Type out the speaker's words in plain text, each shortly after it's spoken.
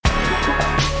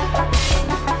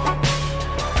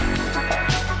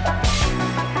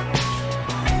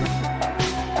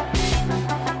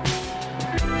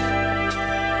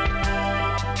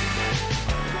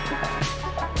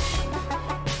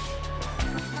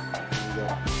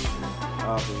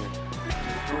Oh,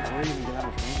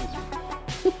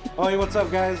 hey, what's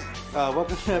up, guys?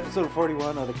 Welcome to episode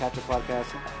 41 of the Catchup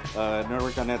Podcast,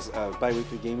 Network.net's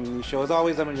biweekly gaming news show. As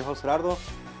always, I'm your host, Gerardo,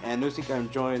 and this week I'm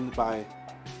joined by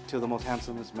two of the most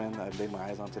handsomest men I've laid my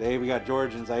eyes on today. We got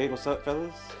Jorge and Zaid. What's up,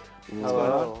 fellas?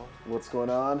 Hello. What's going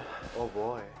on? Oh,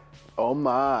 boy. Oh,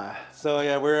 my. So,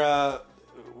 yeah, we're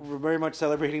very much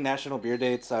celebrating National Beer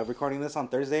Dates. Recording this on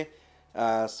Thursday.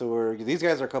 These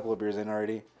guys are a couple of beers in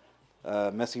already.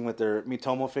 Messing with their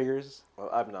Mitomo figures.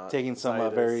 Well, I'm not. Taking some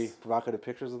very provocative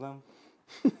pictures of them.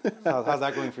 How's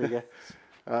that going for you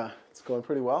guys? It's going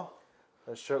pretty well.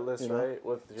 Shirtless, right?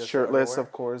 With just shirtless, underwear?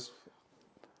 of course.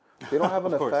 They don't have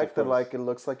an effect that course. it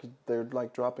looks like they're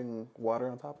like dropping water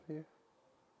on top of you.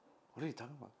 What are you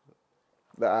talking about?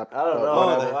 The app. I don't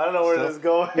know. I don't know where this is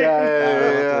going.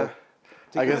 Yeah.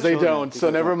 I guess they don't,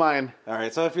 so never mind. All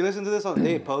right, so if you listen to this on the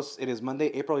day it posts, it is Monday,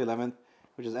 April 11th,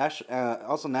 which is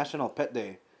also National Pet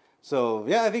Day. So,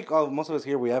 yeah, I think most of us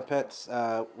here, we have pets.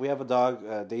 We have a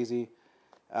dog, Daisy.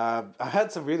 I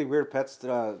had some really weird pets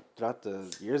throughout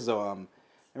the years, though. I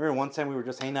remember one time we were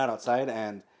just hanging out outside,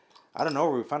 and I don't know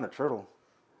where we found a turtle.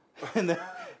 And then,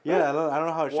 I don't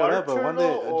know how it showed up, but one day,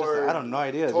 I don't know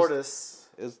idea. Tortoise.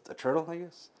 It's a turtle, I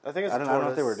guess? I think it's I don't know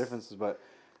if there were differences, but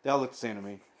they all look the same to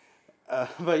me.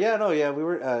 We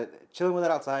were chilling with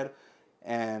it outside,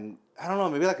 and I don't know,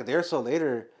 maybe like a day or so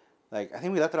later, like I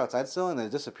think we left it outside still, and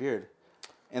it disappeared.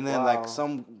 And then like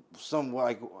some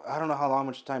like I don't know how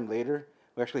much time later,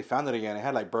 we actually found it again. It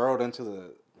had like burrowed into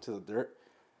the dirt.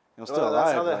 It was still alive.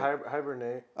 That's how they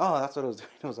hibernate. Oh, that's what it was doing.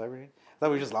 It was hibernating. I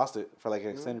thought we just lost it for like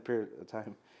an extended period of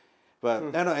time.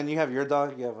 But no, and you have your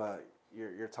dog. You have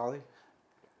your Tolly.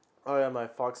 Oh yeah, my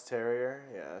fox terrier.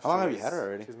 Yeah. How long have you had her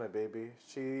already? She's my baby.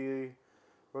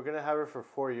 We're gonna have her for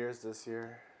 4 years this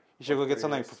year. You should go get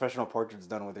some like professional portraits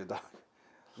done with your dog.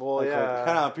 Well, like, yeah.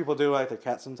 Kind of how people do like their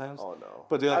cats sometimes. Oh no.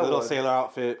 But do like a little sailor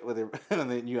outfit with it, and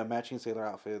then you have matching sailor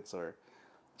outfits, or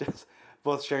just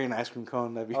both sharing an ice cream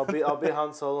cone. I'll be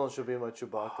Han Solo and she'll be my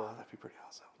Chewbacca. Oh, that'd be pretty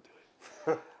awesome.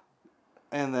 Do it.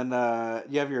 And then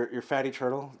you have your fatty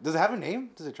turtle. Does it have a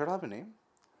name? Does the turtle have a name?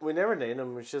 We never named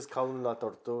him. We just call him La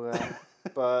Tortuga.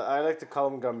 But I like to call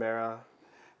him Gamera.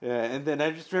 Yeah, and then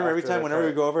I just remember every time whenever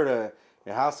we go over to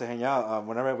your house to hang out,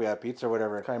 whenever we have pizza or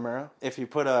whatever, Chimera. If you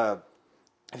put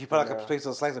like a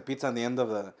slice of pizza on the end of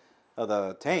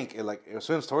the tank, it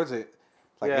swims towards it.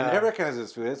 Like it never recognizes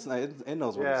its food. It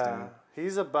knows what it's doing.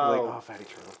 He's about like, fatty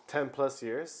turtle. 10 plus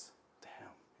years. Damn.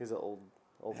 He's an old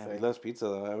thing. He loves pizza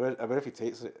though. I bet if he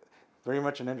tastes it, very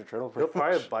much a Ninja Turtle. He'll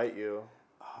probably bite you.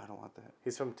 Oh, I don't want that.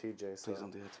 He's from TJ. So. Please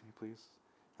don't do that to me, please.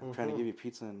 I'm trying to give you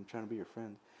pizza and I'm trying to be your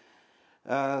friend.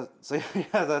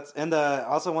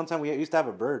 Also one time we used to have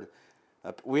a bird.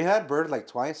 We had bird like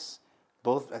twice.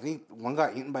 Both, I think one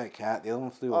got eaten by a cat. The other one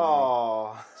flew away.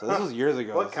 Oh. So this was years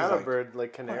ago. What kind of bird?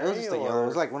 Like canary? It was just a yellow. It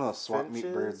was like one of those swamp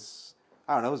meat birds.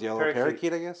 I don't know. It was yellow.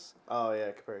 Parakeet, I guess. Oh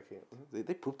yeah, parakeet. Mm-hmm.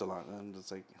 They pooped a lot. And I'm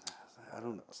just like, I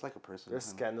don't know. It's like a person. They're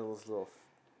scandalous little.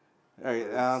 All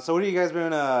right. So what have you guys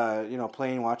been,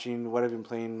 playing, watching? What have you been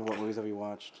playing? What movies have you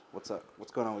watched? What's up?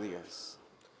 What's going on with you guys?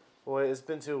 Well, it's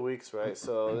been 2 weeks, right?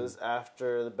 So this is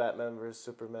after the Batman vs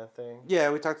Superman thing. Yeah,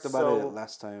 we talked about it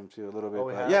last time too, a little bit. Oh,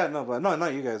 we have? Yeah, no,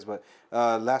 not you guys, but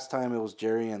last time it was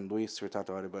Jerry and Luis who talked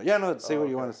about it. But yeah, no, say what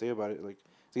you want to say about it. Like,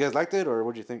 so you guys liked it, or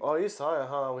what do you think? Oh, you saw it,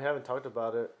 huh? We haven't talked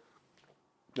about it.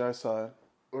 Yeah, I saw it.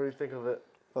 What do you think of it?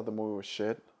 I thought the movie was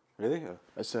shit. Really?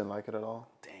 I just didn't like it at all.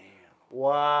 Damn.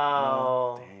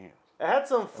 Wow. Damn. It had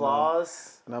some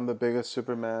flaws. And I'm the biggest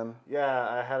Superman. Yeah,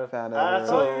 I had a fan. I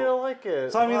thought you didn't like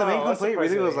it. So I mean, the main complaint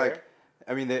really was like,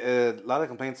 a lot of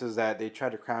complaints is that they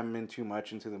tried to cram in too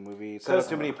much into the movie. Set up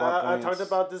too many plot points. I talked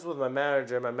about this with my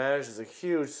manager. My manager is a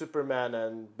huge Superman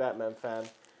and Batman fan.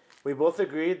 We both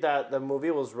agreed that the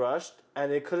movie was rushed,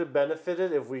 and it could have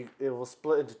benefited if it was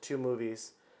split into 2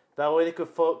 movies. That way they could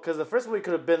because the first movie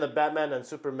could have been the Batman and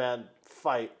Superman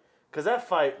fight, because that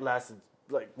fight lasted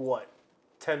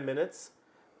 10 minutes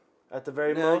at the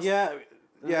very most. Yeah.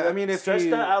 I mean, if stretch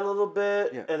that out a little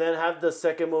bit, yeah. and then have the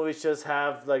second movie just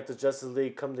have the Justice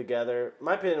League come together. In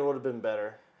my opinion, it would have been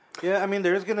better. Yeah, I mean,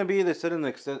 there's gonna be they said in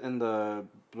the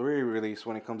Blu-ray release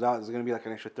when it comes out, there's gonna be like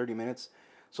an extra 30 minutes,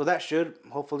 so that should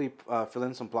hopefully fill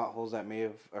in some plot holes that may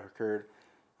have occurred.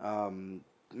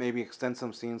 Maybe extend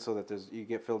some scenes so that you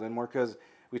get filled in more, because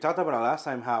we talked about it last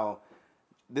time how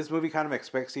this movie kind of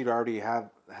expects you to already have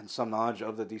some knowledge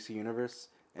of the DC universe.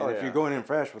 And if you're going in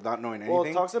fresh without knowing anything... Well,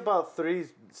 it talks about 3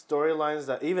 storylines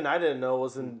that even I didn't know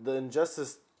was in the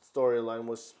Injustice storyline,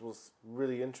 which was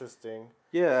really interesting.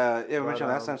 Yeah, we mentioned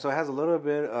last time. So it has a little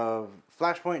bit of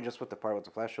Flashpoint, just with the part where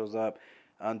the Flash shows up.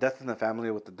 Death in the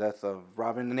Family with the death of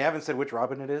Robin, and they haven't said which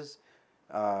Robin it is.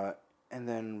 And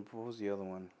then what was the other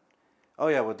one? Oh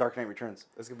yeah, with Dark Knight Returns.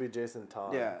 It's gonna be Jason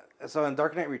Todd. Yeah. So in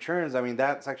Dark Knight Returns, I mean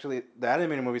that's actually the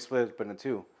animated movie split up into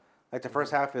two. Like the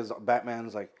first half is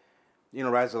Batman's like,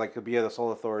 rise to like to be the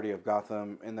sole authority of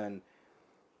Gotham, and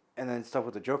then stuff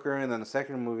with the Joker, and then the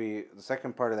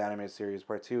second part of the animated series,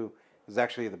 part 2, is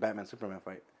actually the Batman Superman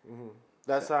fight. Mm-hmm.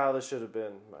 That's how this should have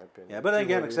been, in my opinion. Yeah, but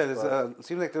again, like I said, it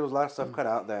seems like there was a lot of stuff cut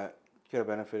out that could have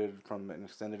benefited from an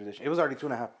extended edition. It was already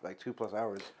 2.5, like 2+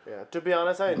 hours. Yeah, to be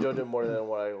honest, I enjoyed it more than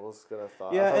what I was gonna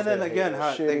thought. Yeah, and then again,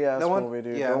 shitty ass movie,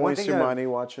 dude. Don't waste your money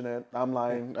watching it. I'm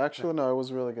lying. Actually, no, it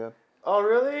was really good. Oh,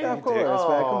 really? Yeah, of course,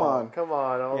 man. Come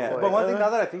on. Yeah, but one thing now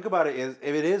that I think about it is,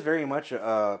 if it is very much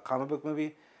a comic book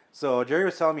movie. So Jerry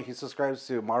was telling me he subscribes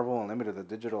to Marvel Unlimited, the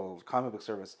digital comic book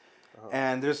service,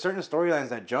 and there's certain storylines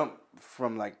that jump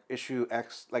from like issue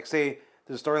X. Like say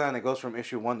there's a storyline that goes from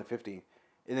issue 1 to 50,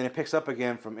 and then it picks up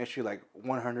again from issue like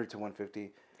 100 to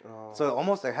 150. So it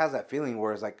almost like has that feeling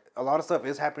where it's like a lot of stuff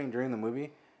is happening during the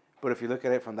movie, but if you look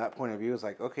at it from that point of view, it's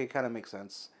like okay, kind of makes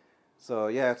sense. So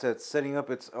yeah, it's setting up,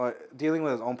 it's dealing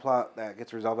with its own plot that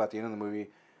gets resolved at the end of the movie,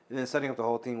 and then setting up the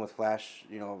whole thing with Flash.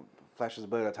 Flash's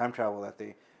ability to time travel that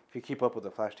if you keep up with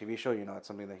the Flash TV show, it's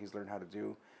something that he's learned how to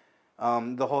do.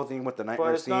 The whole thing with the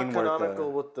nightmare scene. But it's not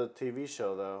canonical with the TV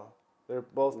show, though. They're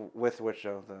both... With which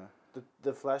show?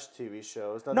 The Flash TV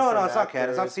show. It's not no, it's not canon.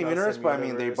 It's not the same universe, but I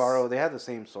mean, they have the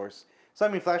same source. So, I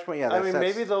mean, Flashpoint, yeah.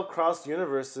 Maybe they'll cross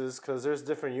universes, because there's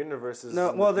different universes.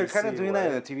 No, well, they're kind of doing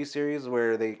that in a TV series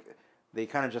where they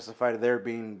kind of justified there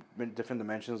being different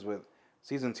dimensions with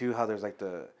Season 2, how there's like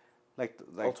the...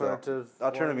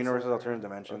 alternative universes, alternative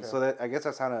dimensions. Okay. So that I guess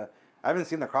that's kind of. I haven't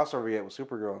seen the crossover yet with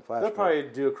Supergirl and Flash. They'll probably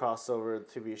do a crossover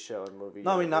TV show and movie.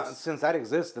 No, I mean not since that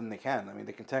exists, then they can. I mean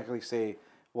they can technically say,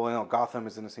 well, Gotham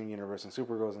is in the same universe and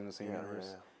Supergirl is in the same universe.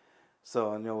 Yeah.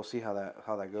 So we'll see how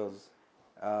that goes.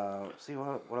 See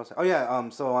what else? Oh yeah.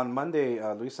 So on Monday,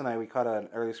 Luis and I we caught an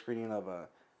early screening of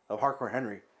Hardcore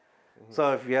Henry. Mm-hmm.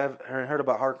 So if you have heard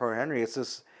about Hardcore Henry, it's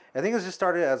just. I think it's just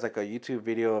started as like a YouTube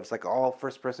video. It's like all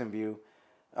first person view.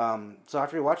 So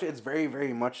after you watch it, it's very,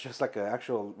 very much just like an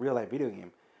actual real life video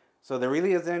game. So there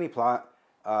really isn't any plot.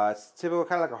 It's typical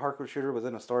kind of like a hardcore shooter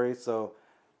within a story. So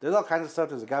there's all kinds of stuff.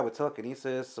 There's a guy with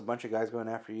telekinesis, a bunch of guys going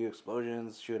after you,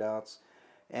 explosions, shootouts.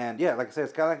 And yeah, like I said,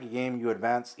 it's kind of like a game. You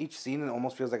advance. Each scene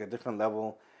almost feels like a different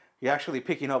level. You're actually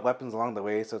picking up weapons along the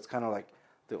way. So it's kind of like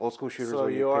the old school shooters. So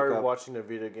you are watching a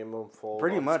video game unfold.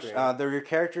 Pretty much. Your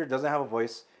character doesn't have a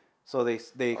voice. So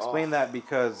they explain that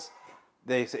because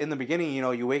they in the beginning,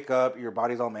 you wake up, your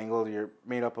body's all mangled, you're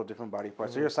made up of different body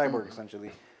parts. So you're a cyborg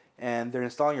essentially, and they're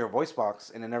installing your voice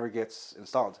box, and it never gets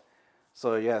installed.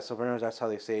 So yeah, so pretty much that's how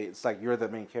they say it's like you're the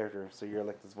main character, so you're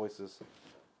like this voice's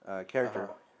character.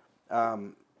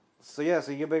 So yeah,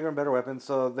 so you get bigger and better weapons.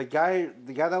 So the guy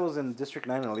that was in District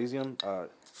 9 in Elysium,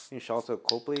 Shalta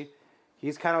Copley,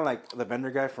 he's kind of like the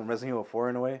vendor guy from Resident Evil 4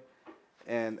 in a way.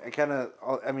 And if you're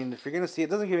going to see it,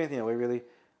 doesn't give anything away really,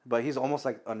 but he's almost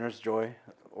like a Nurse Joy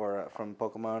or from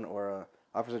Pokemon or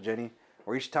Officer Jenny,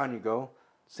 where each town you go,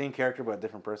 same character but a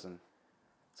different person.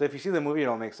 So if you see the movie,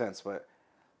 it'll make sense, but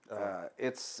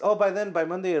by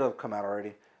Monday it'll come out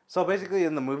already. So basically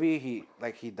in the movie,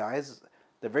 he dies.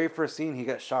 The very first scene, he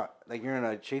gets shot. Like you're in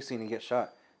a chase scene, he gets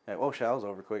shot. Like, oh shit, that was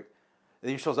over quick. And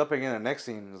then he shows up again in the next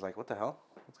scene and is like, what the hell?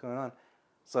 What's going on?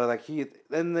 So like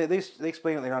they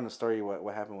explain it later on in the story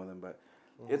what happened with him, but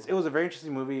it was a very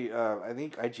interesting movie. I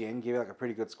think IGN gave it like a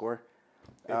pretty good score.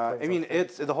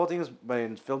 The whole thing is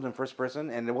filmed in first person,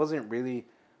 and it wasn't really.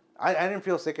 I didn't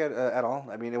feel sick at all.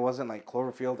 I mean, it wasn't like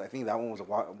Cloverfield. I think that one was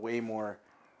way more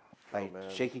like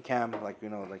shaky cam, like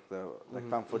the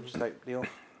found footage type deal.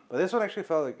 But this one actually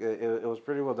felt like it was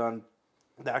pretty well done.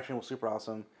 The action was super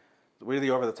awesome, really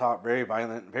over the top, very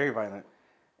violent, very violent.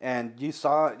 And you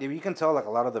can tell like a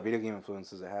lot of the video game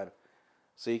influences it had.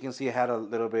 So you can see it had a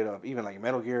little bit of even like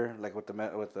Metal Gear, like with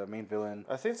the main villain.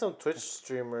 I think some Twitch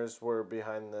streamers were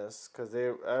behind this because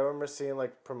I remember seeing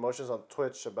like promotions on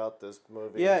Twitch about this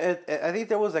movie. Yeah, I think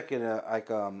there was like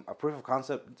a proof of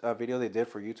concept video they did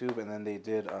for YouTube, and then they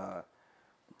did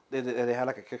they had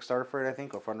like a Kickstarter for it, I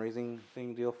think, or fundraising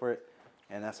deal for it,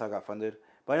 and that's how it got funded.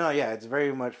 But it's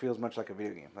very much feels much like a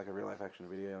video game, like a real life action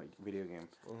video game.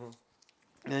 Mm-hmm.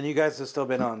 And then you guys have still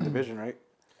been on Division, right?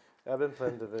 I've been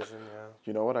playing Division, yeah.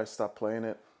 You know what? I stopped playing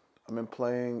it. I've been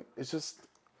playing. It's just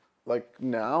like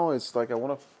now. It's like I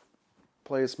want to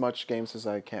play as much games as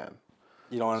I can.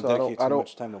 You don't want to dedicate too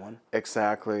much time to one.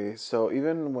 Exactly. So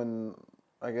even when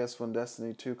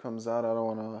Destiny 2 comes out, I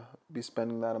don't want to be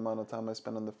spending that amount of time I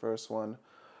spent on the first one.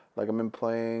 Like I've been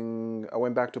playing. I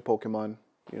went back to Pokemon.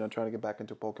 trying to get back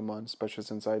into Pokemon, especially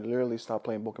since I literally stopped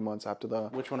playing Pokemon after the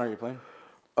Which one are you playing?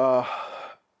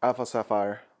 Alpha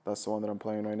Sapphire. That's the one that I'm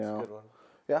playing right now. Good one.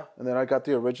 Yeah, and then I got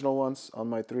the original ones on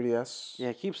my 3DS. Yeah,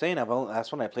 I keep saying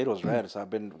last one I played was red, so I've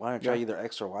been wanting to try either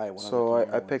X or Y. So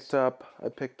I picked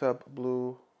up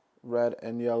blue, red,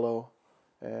 and yellow,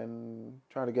 and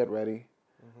trying to get ready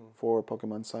for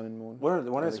Pokemon Sun and Moon.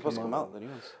 When is it supposed to come out? The new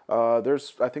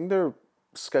ones. I think they're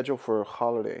scheduled for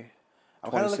holiday.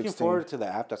 I'm kind of looking forward to the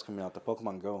app that's coming out, the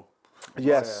Pokemon Go.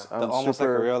 Yes, I'm almost like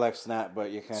a real life Snap,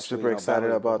 but you can't. Super excited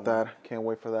about that. Can't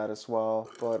wait for that as well.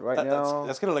 But now,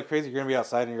 that's gonna look crazy. You're gonna be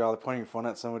outside and you're all pointing your phone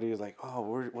at somebody who's like, "Oh,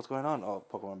 what's going on?" Oh,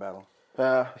 Pokemon battle.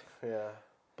 Yeah. Yeah.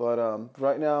 But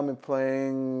right now I'm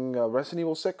playing Resident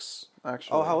Evil 6.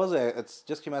 Actually. Oh, how was it? It's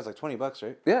just came out. It's like $20,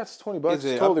 right? Yeah, it's $20. Is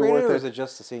it totally upgraded worth or it. is it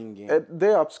just the same game? They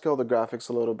upscale the graphics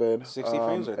a little bit. 60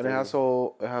 frames or 30? And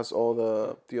it has all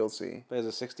the DLC. But is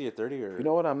it 60 or 30 or? You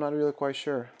know what? I'm not really quite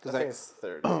sure. I think it's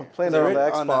 30. Playing it on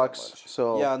the on that Xbox,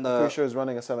 so yeah, I'm pretty sure it's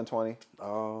running at 720.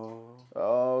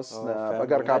 Oh snap! I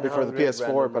got a copy for the 900 PS4,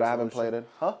 random but I haven't resolution. played it.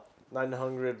 Huh?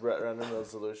 900 random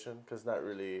resolution, because not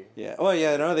really. Yeah. Well,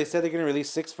 yeah. No, they said they're gonna release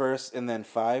 6 first, and then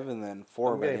 5, and then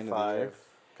 4 I'm by the getting end of the year. 5.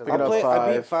 Picking up I beat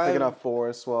 5. 5. Picking up 4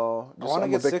 as well. I want to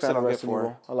I'm get a big 6 fan and of I'll get Resident 4.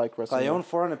 Evil. I like Resident I Evil. own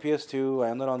 4 on the PS2. I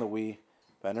own it on the Wii,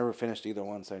 but I never finished either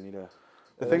one, so I need to.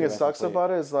 The thing that sucks about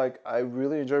it is like I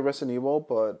really enjoy Resident Evil,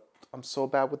 but I'm so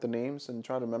bad with the names and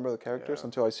trying to remember the characters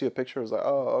until I see a picture. It's like,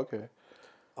 oh, okay.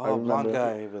 Oh, blonde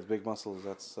guy with big muscles.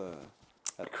 That's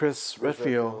Chris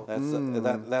Redfield.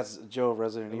 that's Joe of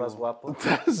Resident Más Evil. guapo.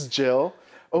 That's Jill.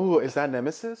 Oh, is that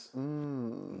Nemesis?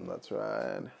 That's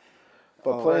right.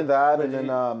 But playing that and then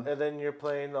and then you're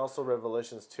playing also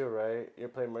Revelations 2, right? You're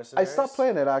playing I Mercenaries. stopped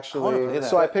playing it play actually. that.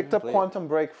 So I picked up Play it. Quantum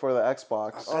Break for the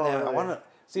Xbox. Oh, damn, I want to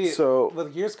see. So-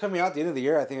 with Gears coming out at the end of the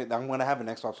year, I think I'm gonna have an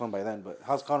Xbox One by then. But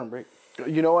how's Quantum Break?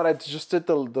 You know what? I just did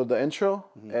the intro,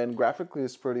 and graphically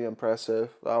it's pretty impressive.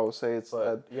 I would say it's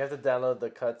But you have to download the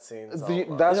cutscenes.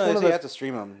 that's No, one of you the have to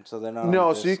stream them, so they're not. no.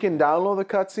 on So you can download the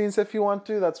cutscenes if you want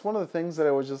to. That's one of the things that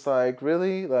I was just like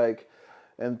really like,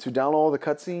 and to download all the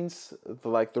cutscenes,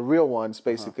 like the real ones,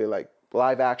 basically like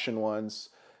live action ones,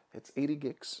 it's 80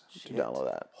 gigs to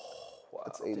download that. Wow.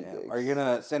 It's 80 Damn. gigs. Are you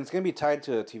gonna? And it's gonna be tied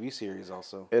to a TV series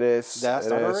also. It is. Did that it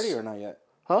start is. already or not yet?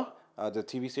 Huh? The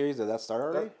TV series, did that start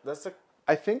already? That's a.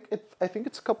 I think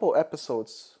it's a couple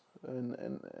episodes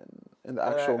in the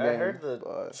actual game. I heard the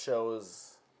but show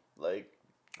is like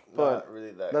But not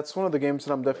really that. that's one of the games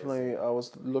that I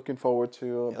was looking forward to.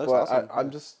 Yeah, it looks but awesome.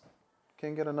 I'm just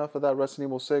can't get enough of that Resident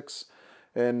Evil 6.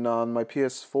 And on my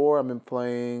PS4, I've been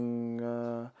playing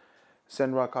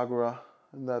Senra Kagura,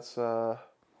 and that's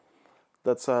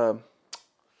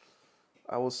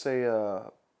I will say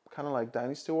kind of like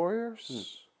Dynasty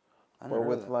Warriors, I but never heard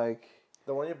with of that. like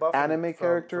the one you bought anime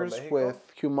characters Mexico?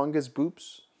 with humongous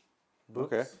boobs.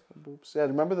 Okay. Boobs. Yeah,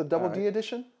 remember the Double D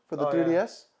edition for the Oh, yeah.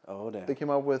 3DS? Oh damn. They came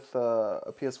out with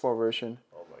a PS4 version.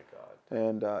 Oh my god.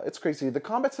 And it's crazy. The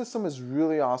combat system is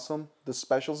really awesome. The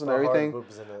specials and The hard everything.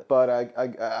 boobs in it. But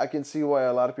I can see why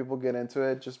a lot of people get into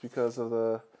it just because of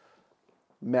the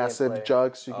massive Gameplay.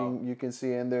 jugs you can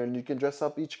see in there, and you can dress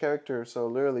up each character. So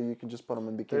literally, you can just put them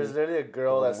in bikini. There's literally a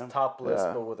girl that's topless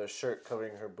Yeah. but with a shirt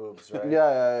covering her boobs, right?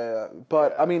 Yeah.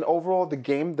 But I mean, overall,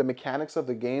 the mechanics of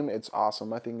the game, it's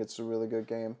awesome. I think it's a really good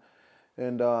game.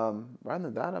 And rather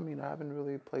than that, I mean, I haven't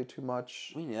really played too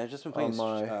much. I've just been playing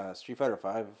my- Street Fighter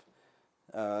 5.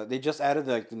 They just added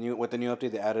like the new update.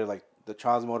 They added like the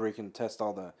trials mode where you can test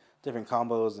all the different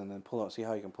combos and then see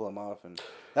how you can pull them off. And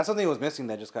that's something that was missing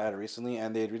that just got added recently.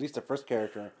 And they released the first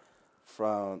character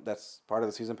that's part of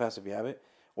the season pass if you have it.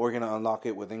 Or you're gonna unlock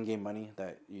it with in-game money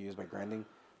that you use by grinding.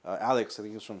 Alex, I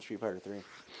think he was from Street Fighter 3.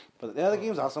 But the other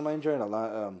game's awesome. I enjoy it a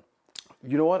lot.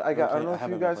 You know what? I don't know if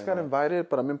haven't you been guys playing got that. invited,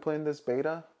 but I've been playing this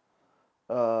beta.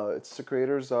 It's the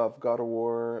creators of God of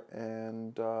War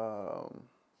and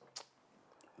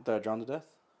The Drawn to Death.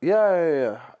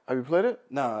 yeah. Have you played it?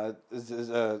 No, is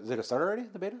it started already?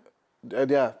 The beta?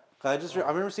 Yeah. I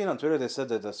remember seeing on Twitter they said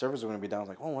that the servers were going to be down. I was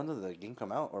like, when did the game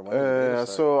come out? Or when did the beta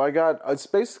start? So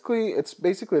it's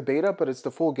basically a beta, but it's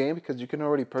the full game because you can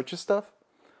already purchase stuff.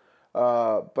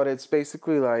 But it's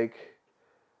basically like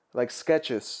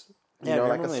sketches. Yeah, I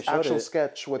like remember an they showed actual it.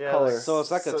 sketch with Yeah, color. So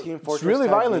it's like a Team Fortress. It's really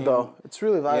type violent game. though. It's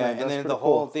really violent. Yeah, That's and then pretty the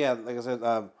whole cool. thing, like I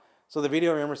said, so the video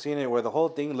I remember seeing it where the whole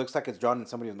thing looks like it's drawn in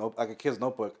somebody's like a kid's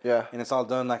notebook. Yeah. And it's all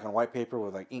done like on white paper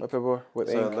with like ink. With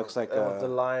So ink. it looks like And with the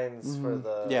lines for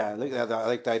the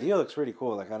like the idea looks pretty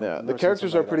cool. Like The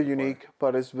characters are pretty unique,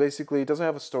 but it's basically it doesn't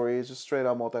have a story. It's just straight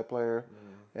out multiplayer.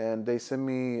 And they send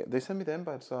me the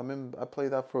invite, so I play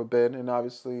that for a bit. And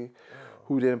obviously,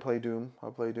 who didn't play Doom?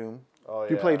 I play Doom. Oh,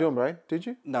 You played Doom, right? Did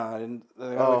you? No, I didn't.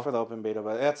 I gotta wait for the open beta,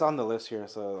 but it's on the list here.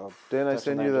 So Didn't I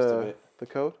send you the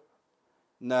code?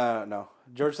 No.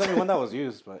 George sent me one that was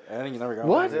used, but I think you never got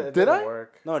What? one. It Did I?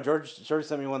 work. No, George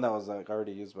sent me one that was like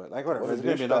already used, but like whatever. There's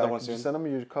gonna be another one Did soon. you send him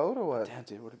your code or what? Damn,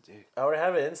 dude, what a dick. I already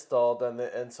have it installed, and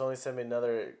Sony sent me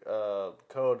another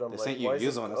code. I'm They like, sent you what a is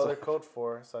used this one, other code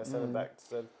for? So I sent it back.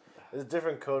 Said it's a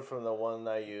different code from the one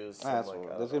I used. So That's I'm like,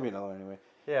 cool. There's gonna be another one anyway.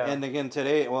 Yeah. And again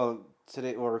today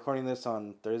we're recording this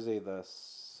on Thursday the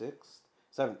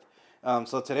 7th.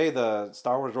 So today the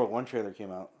Star Wars Rogue One trailer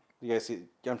came out. You guys see?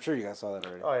 I'm sure you guys saw that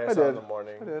already. Oh yeah, I I saw it in did. the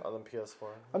morning I did. on the PS4.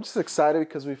 I'm just excited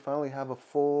because we finally have a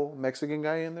full Mexican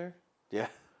guy in there. Yeah.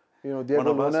 You know, Diego One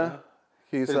of us, Luna.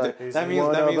 He's like, that means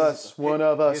one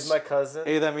of us. He's my cousin.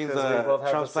 Hey, that means 'cause we both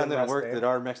have Trump's the plan same didn't last work. name. There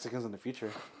are Mexicans in the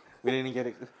future. We didn't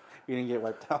get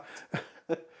wiped out.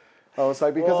 Oh, it's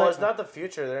like because Well, it's not the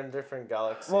future. They're in different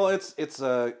galaxies. Well, it's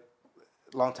a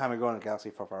long time ago in a galaxy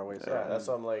far like. So yeah, that's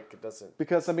what I'm like. It doesn't.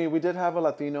 because I mean we did have a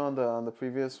Latino on the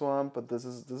previous one, but this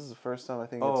is the first time I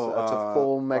think it's a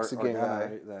full Mexican guy.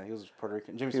 Right? Yeah, he was Puerto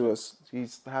Rican. Jimmy He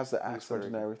Smith. has the accent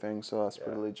and everything, so that's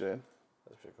pretty legit.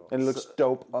 That's pretty cool. And it looks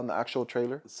dope on the actual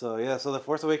trailer. So yeah, so the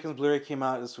Force Awakens Blu-ray came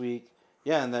out this week.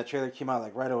 Yeah, and that trailer came out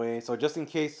like right away. So just in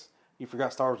case you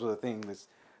forgot Star Wars was a thing,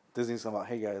 Disney's about,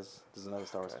 hey guys, there's another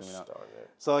Star Wars coming out. Darn it.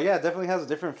 So yeah, it definitely has a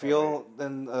different feel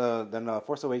than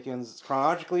Force Awakens.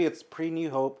 Chronologically, it's pre-New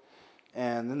Hope,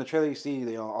 and in the trailer you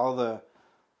see all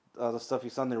the stuff you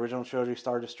saw in the original trilogy: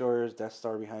 Star Destroyers, Death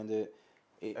Star behind it,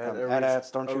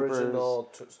 AT-ATs, Stormtroopers.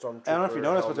 Stormtrooper. I don't know if you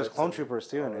noticed, but there's helmets clone and troopers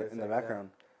too in the everything, background.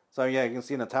 So yeah, you can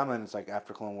see in the timeline it's like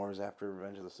after Clone Wars, after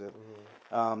Revenge of the Sith.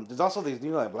 There's also these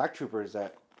new like black troopers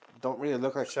that don't really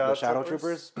look like the Shadow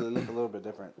Troopers, but they look a little bit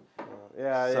different.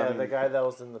 Yeah, the guy that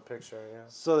was in the picture. Yeah.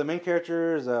 So the main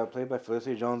character is played by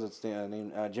Felicity Jones. It's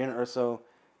named Jyn Erso.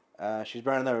 She's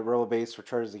brought in the rebel base for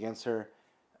charges against her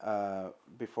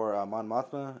before Mon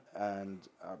Mothma, and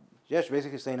she's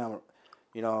basically saying, her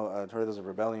there's a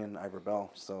rebellion, I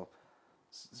rebel. So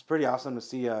it's pretty awesome to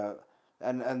see.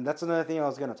 And that's another thing I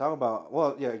was gonna talk about.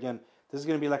 Well, yeah, again, this is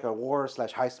gonna be like a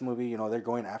war/heist movie. They're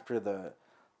going after the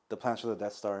plans for the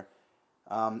Death Star.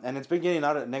 And it's been getting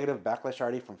out a negative backlash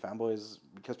already from fanboys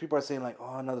because people are saying like,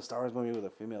 oh, another Star Wars movie with a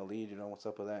female lead, what's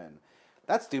up with that? And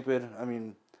that's stupid. I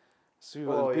mean,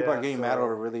 people are getting mad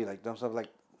over really like dumb stuff. Like,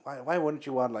 why wouldn't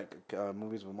you want like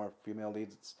movies with more female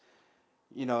leads? It's,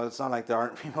 it's not like there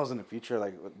aren't females in the future.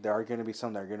 Like there are going to be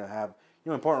some that are going to have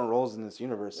important roles in this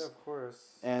universe. Yeah, of course.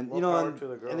 And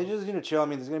and they just chill. I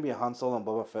mean, there's going to be a Han Solo and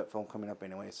Boba Fett film coming up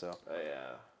anyway. So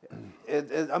yeah.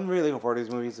 I'm really looking forward to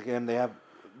these movies. Again, they have.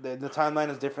 The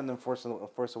timeline is different than Force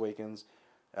Awakens.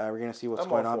 We're going to see what's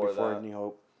going on before New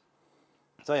Hope.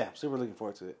 So, yeah, super looking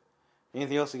forward to it.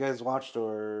 Anything else you guys watched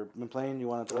or been playing you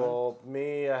wanted to Well,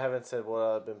 me, I haven't said what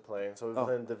I've been playing. So we've been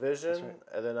playing Division,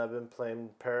 and then I've been playing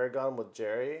Paragon with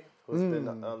Jerry, who's been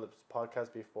on the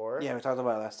podcast before. Yeah, we talked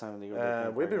about it last time.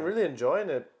 And we've been really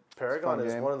enjoying it. Paragon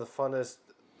is one of the funnest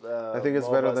I think it's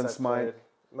better than Smite.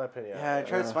 In my opinion. Yeah, I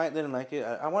tried Smite, didn't like it.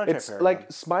 I want to try It's Paragon.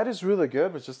 like Smite is really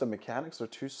good, but just the mechanics are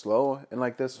too slow. And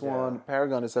like this one,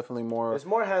 Paragon is definitely more. It's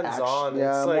more hands-on.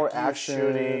 It's like more you action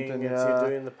shooting, and it's you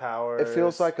doing the powers. It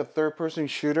feels like a third-person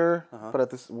shooter,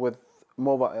 but with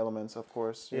mobile elements, of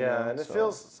course. And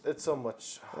it's so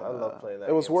much. I love playing that.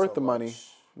 It was game worth so the money.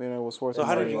 much. It was worth. So the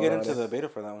how money did you while get at into it. the beta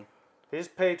for that one? You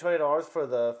just pay $20 for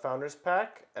the Founders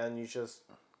Pack, and you just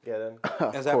get in.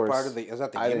 Is that part of is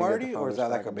that the I game didn't get the already, or is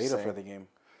that Founders like a Pack, I'm beta just for the saying. game?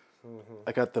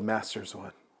 I got the Masters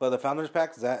one. But the Founders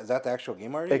Pack, is that the actual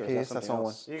game already? Okay, or yes, is that that's something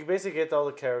on else? You can basically get all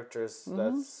the characters.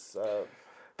 That's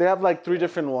They have like 3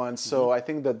 different ones. So I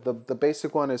think that the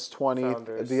basic one is 20.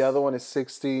 Founders. The other one is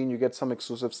 16. You get some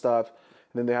exclusive stuff.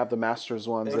 And then they have the Masters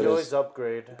ones. and that you is- always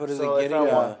upgrade. But is so it if I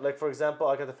getting, want, like for example,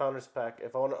 I got the Founders Pack.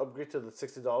 If I want to upgrade to the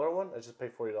 $60 one, I just pay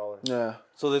 $40. yeah.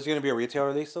 So there's going to be a retail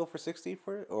release though for 60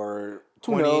 for it, or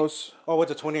Who 20? knows? Oh,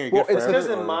 what's a 20 or you Well, get it's forever? Because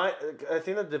in or- mind, I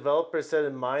think the developer said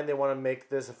in mind they want to make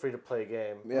this a free-to-play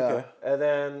game. Yeah. Okay. And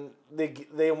then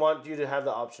they want you to have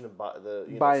the option of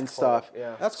Buying stuff.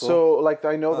 Yeah. That's cool. So like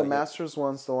I know the yeah. Masters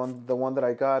ones, the one that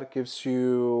I got gives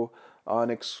you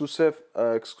an exclusive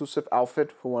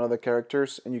outfit for one of the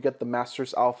characters, and you get the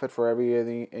Masters outfit for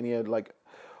any like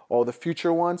all the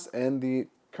future ones and the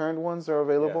current ones that are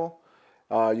available.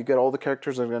 You get all the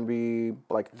characters that are going to be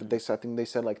like I think they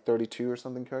said like 32 or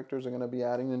something characters are going to be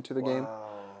adding into the game.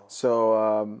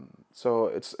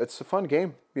 So it's a fun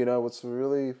game. It's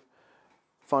really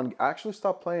fun. I actually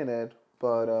stopped playing it,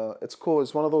 but it's cool.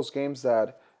 It's one of those games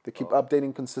that they keep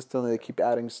updating consistently. They keep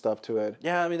adding stuff to it.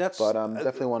 Yeah, I mean that's. But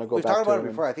definitely want to go We've back talked to about it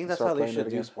it before. I think that's start how they playing should it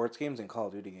do again. sports games and Call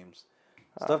of Duty games.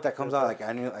 Stuff that comes out like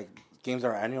annual, like games that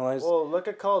are annualized. Well, look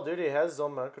at Call of Duty. It has its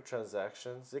own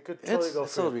microtransactions. It could totally go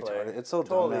It's so free to play. retarded. It's so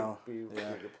totally dumb now. Be free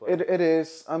Yeah. to play. It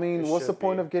is. I mean, It what's the should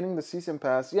point be. of getting the season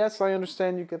pass? Yes, I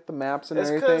understand you get the maps and It's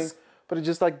everything, 'cause- but it's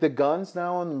just like the guns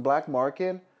now on the black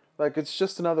market. Like it's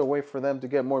just another way for them to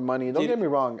get more money. Don't get me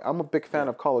wrong. I'm a big fan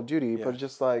of Call of Duty, but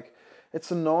just like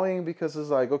it's annoying because it's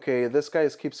like, okay, this guy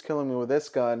keeps killing me with this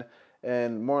gun.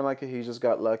 And more likely, he just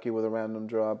got lucky with a random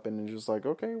drop, and just like,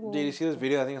 okay, well. Did you see this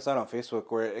video? I think I saw it on Facebook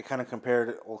where it kind of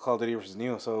compared old Call of Duty versus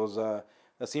new. So it was a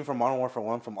scene from Modern Warfare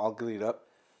 1 from All Glued Up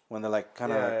when they're like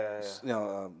kind of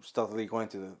stealthily going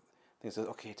to the thing. It says,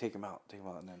 okay, take him out,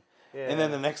 and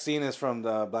then the next scene is from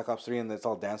the Black Ops 3, and it's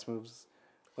all dance moves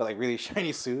with like really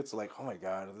shiny suits. Like, oh my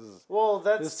god, this is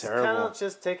that's terrible. kind of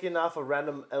just taking off a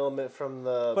random element from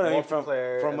the But I mean,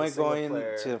 multiplayer. from and like single going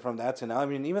player. from that to now. I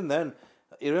mean, even then,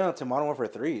 even to Modern Warfare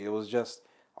 3, it was just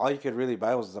all you could really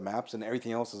buy was the maps, and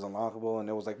everything else is unlockable, and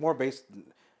it was like more based,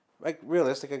 like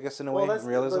realistic, I guess, in a way.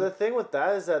 Realism. But the thing with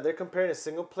that is that they're comparing a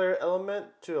single player element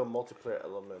to a multiplayer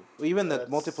element. Well, even the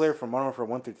multiplayer from Modern Warfare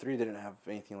 1 through 3 didn't have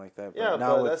anything like that. Yeah,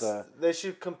 now but they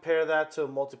should compare that to a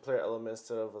multiplayer element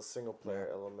instead of a single player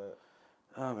element.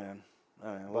 Oh man,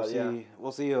 we'll see. Yeah.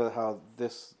 We'll see how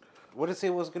this. What did it say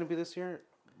it was going to be this year?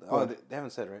 Oh, they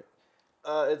haven't said, right?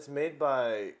 It's made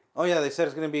by. Oh yeah, they said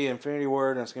it's going to be Infinity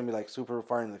Ward and it's going to be like super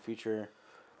far in the future.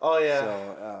 Oh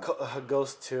yeah, so,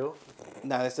 Ghost 2.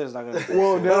 Nah, they said it's not going to be.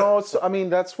 Well, no, I mean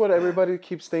that's what everybody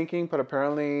keeps thinking, but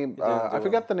apparently I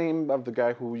forgot the name of the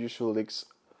guy who usually leaks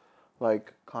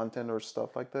like content or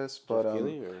stuff like this, but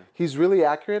he's really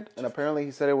accurate, and apparently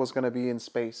he said it was going to be in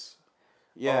space.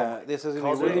 Yeah, this is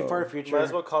going to be really far future. Might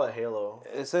as well call it Halo.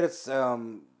 It said it's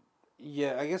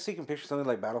yeah, I guess you can picture something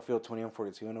like Battlefield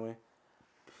 2042 in a way.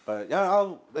 But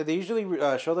yeah, they usually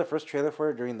show the first trailer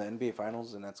for it during the NBA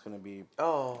Finals, and that's going to be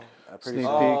pretty soon.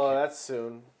 Oh, that's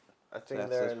soon. I think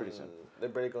that's pretty soon. They're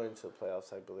barely going to the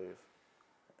playoffs, I believe.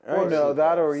 Oh no,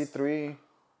 that or E3.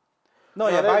 No,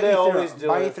 yeah, by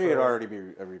E3 it'd already be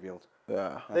revealed.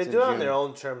 Yeah, they do it on their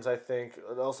own terms, I think.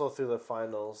 Also through the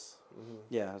finals. Mm-hmm.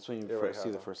 Yeah, that's when you see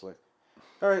the first look.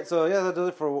 All right, so yeah, that does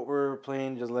it for what we're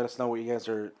playing. Just let us know what you guys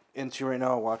are into right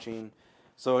now, watching.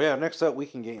 So yeah, next up,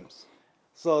 weekend games.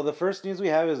 So the first news we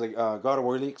have is like God of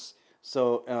War leaks.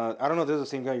 So I don't know if this is the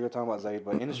same guy you were talking about, Zaid,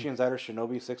 but industry insider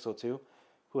Shinobi602,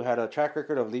 who had a track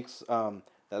record of leaks that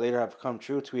later have come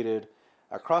true, tweeted,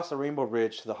 "Across the Rainbow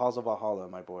Bridge to the halls of Valhalla,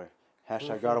 my boy. #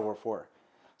 God of War 4.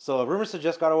 So rumors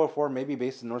suggest God of War 4 may be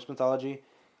based in Norse mythology.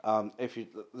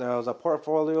 There was a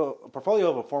portfolio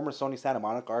of a former Sony Santa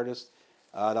Monica artist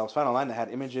that was found online that had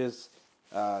images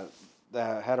that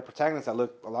had a protagonist that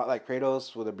looked a lot like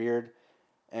Kratos with a beard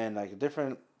and like a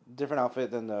different outfit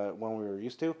than the one we were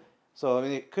used to. So I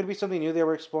mean, it could be something new they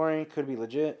were exploring. Could be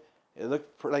legit. It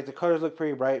looked like the colors look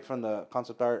pretty bright from the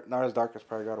concept art, not as dark as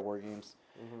prior God of War games.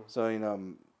 Mm-hmm. So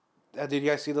did you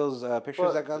guys see those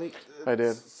pictures that got leaked? I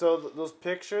did. So those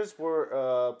pictures were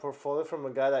a portfolio from a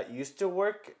guy that used to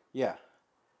work. Yeah.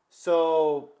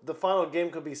 So the final game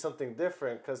could be something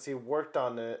different because he worked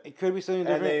on it. It could be something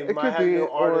different. And they might have new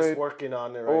artists working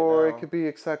on it right now. Or it could be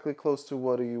exactly close to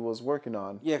what he was working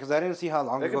on. Yeah, because I didn't see how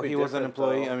long ago he was an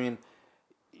employee. Though. I mean,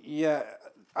 yeah.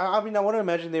 I mean, I wouldn't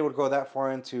imagine they would go that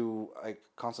far into like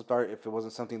concept art if it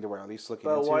wasn't something they were at least looking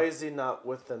into. But why is he not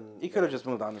with them? He could have just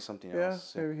moved on to something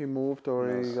else. Yeah, maybe he moved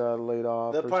or he got laid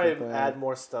off. They'll probably add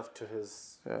more stuff to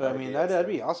his. Yeah. But I mean, that'd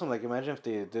be awesome. Like, imagine if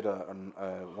they did a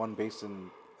one based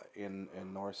in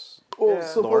Norse. Well,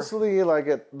 supposedly,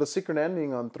 like the secret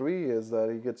ending on 3 is that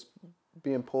he gets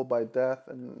being pulled by death,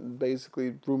 and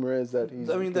basically, rumor is that he's.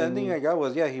 I mean, the ending I got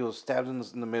was he was stabbed in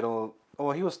the middle.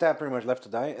 Well, he was stabbed pretty much left to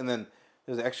die, and then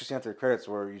there's an extra scene after the credits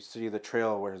where you see the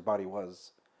trail where his body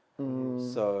was.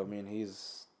 Mm. So I mean,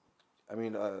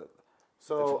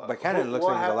 by canon, it looks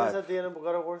like he's alive. What happens at the end of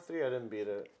God of War 3? I didn't beat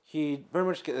it. He very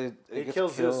much he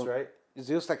kills Zeus, right?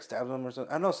 Zeus like stabs him or something.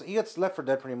 I don't know. So he gets left for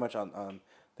dead pretty much on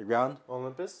the ground.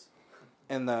 Olympus.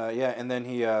 And and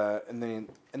then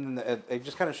it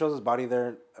just kind of shows his body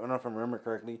there. I don't know if I remember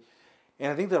correctly.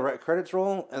 And I think the credits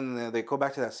roll, and they go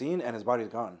back to that scene, and his body's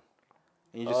gone.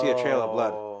 And you just see a trail of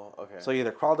blood. Okay. So he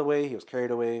either crawled away, he was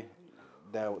carried away.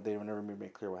 That they never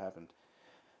made clear what happened.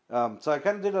 So I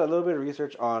kind of did a little bit of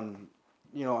research on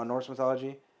Norse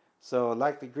mythology. So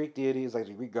like the Greek deities, like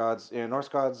the Greek gods, Norse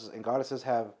gods and goddesses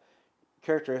have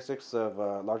characteristics of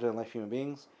larger than life human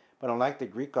beings. But unlike the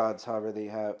Greek gods, however, they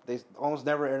almost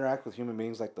never interact with human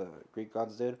beings like the Greek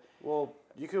gods did. Well,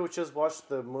 you could just watch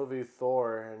the movie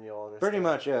Thor and you'll understand. Pretty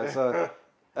much, yeah.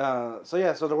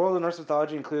 So the world of Norse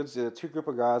mythology includes the two group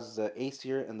of gods, the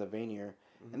Aesir and the Vanir.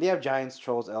 Mm-hmm. And they have giants,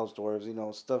 trolls, elves,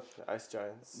 dwarves, stuff. Ice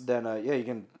giants. Then, you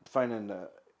can find in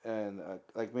and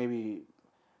like maybe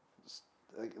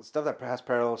like stuff that has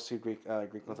parallels to Greek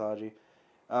mythology.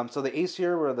 So the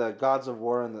Aesir were the gods of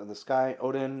war in the sky.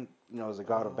 Odin, is the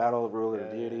god of battle, ruler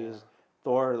of deities. Yeah.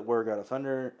 Thor, the warrior god of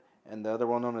thunder, and the other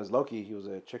one known as Loki. He was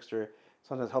a trickster.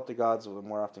 Sometimes helped the gods, but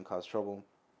more often caused trouble.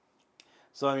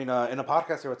 So in a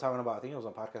podcast they were talking about, I think it was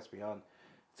on Podcast Beyond,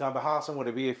 talking about how awesome would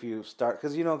it be if you start,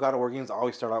 because God of War games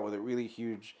always start out with a really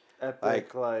huge,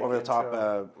 Epic, like over the top,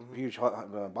 intro. huge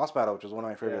boss battle, which is one of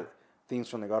my favorite themes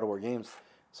from the God of War games.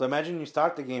 So imagine you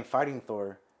start the game fighting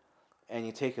Thor, and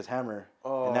you take his hammer,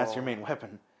 and that's your main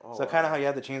weapon. So kind of how you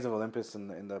had the Chains of Olympus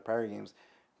in the prior games.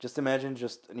 Just imagine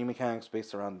just new mechanics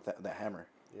based around that hammer.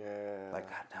 Yeah. Like,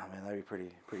 god damn, man, that'd be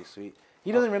pretty sweet.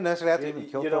 He doesn't even necessarily have to even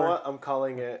kill Thor. You know what? I'm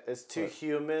calling it. It's Too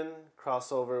Human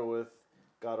crossover with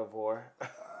God of War.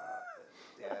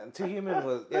 Yeah, and Too Human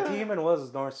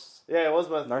was Norse. Yeah, it was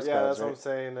my Norse yeah. gods, That's right? what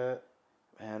I'm saying.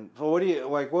 And so, what do you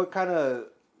like? What kind of?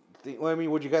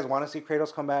 Would you guys want to see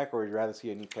Kratos come back, or would you rather see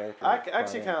a new character? I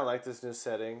actually kind of like this new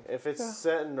setting. If it's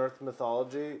set in Norse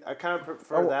mythology, I kind of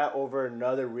prefer that over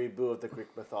another reboot of the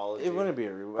Greek mythology. It wouldn't be a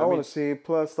reboot. I want to see.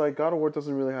 Plus, like God of War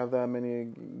doesn't really have that many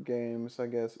games. I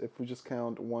guess if we just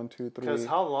count 1, 2, 3. Because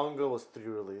how long ago was 3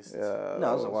 released? Yeah,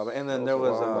 No, it was a while. And then there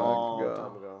was a long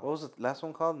time ago. what was the last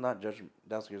one called? Not Judgment.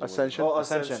 That was Ascension. Oh,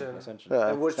 Ascension. Yeah.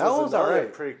 And which That was was another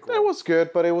alright. prequel. It was good,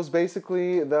 but it was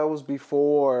basically that was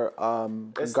before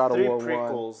It's God of 3 War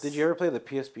prequels. Did you ever play the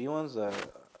PSP ones? 1.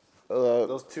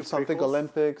 Those 2 something prequels?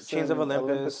 Olympics, Chains of and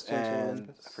Olympus Chains of and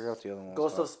Olympus. I forgot what the other one was.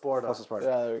 Ghost called. of Sparta. Ghost of Sparta.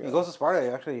 Yeah, there you In go. Ghost of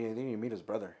Sparta, actually, I think you meet his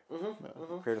brother.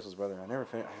 Kratos' brother. I never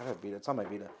finished. I gotta beat it. It's on my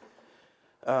Vita.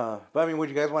 But I mean, would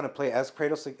you guys want to play as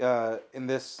Kratos in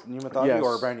this new mythology Yes.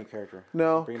 or a brand new character?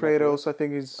 No, Bring back Kratos. I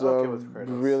think he's I'm okay with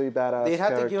Kratos. really badass. They'd have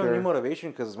character. to give him new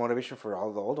motivation because his motivation for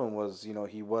all the old one was,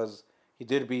 he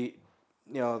did beat,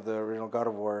 the original God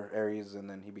of War Ares, and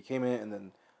then he became it, and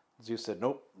then Zeus said,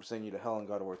 "Nope, we're sending you to hell in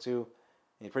God of War 2."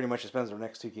 And he pretty much spends the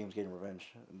next 2 games getting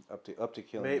revenge, up to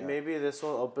killing. Maybe this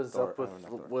one opens Thor- up not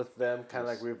Thor. with them kind of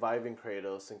like reviving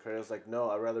Kratos, and Kratos like, no,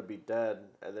 I'd rather be dead,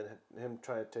 and then him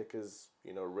trying to take his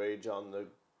rage on the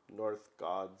North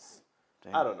gods.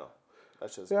 Dang. I don't know.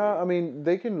 That's just Yeah, me. I mean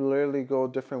they can literally go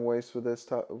different ways with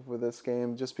this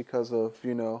game just because of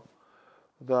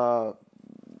the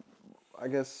I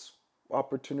guess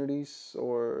opportunities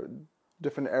or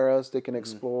different eras they can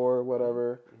explore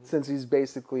whatever. Since he's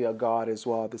basically a god as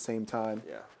well at the same time.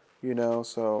 Yeah.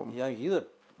 So Yeah, he's a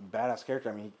badass character.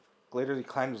 I mean, he literally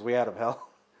climbed his way out of hell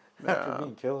after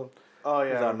being killed. Oh yeah.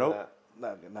 He's I like, remember nope. that.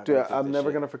 Not dude, gonna take I'm this never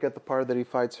shit. gonna forget the part that he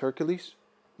fights Hercules.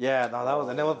 Yeah, no,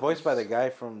 that was voiced by the guy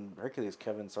from Hercules,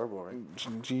 Kevin Sorbo,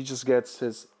 right? He just gets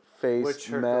his face Which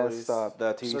Hercules? messed up.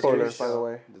 The TV Spoilers, series, by the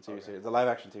way. The TV series, the live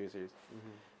action TV series.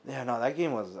 Yeah, no, that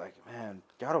game was like, man,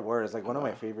 God of War is like one of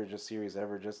my favorite series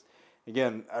ever. Just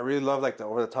again, I really love like the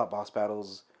over the top boss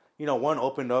battles. One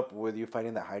opened up with you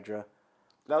fighting the Hydra.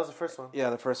 That was the first one. Yeah,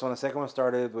 the first one. The second one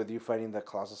started with you fighting the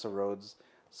Colossus of Rhodes.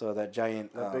 So that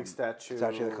giant Big statue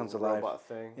that comes alive. robot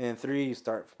thing. And in 3, you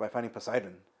start by fighting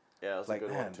Poseidon. Yeah, it was Like a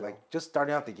good man, one too. like just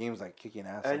starting out the game's like kicking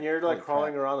ass. And you're holy like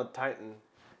crawling crap. around a Titan.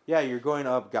 Yeah, you're going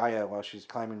up Gaia while she's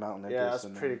climbing Mount Olympus. Yeah, that's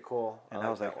and pretty then, cool. And I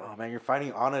was like, that one. oh man, you're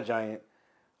fighting on a giant,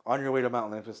 on your way to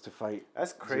Mount Olympus to fight.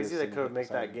 That's crazy. Zeus They and could make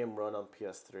Poseidon. that game run on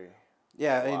PS3.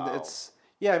 Yeah, Wow. and it's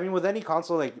I mean, with any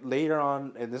console, like later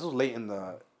on, and this was late in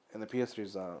the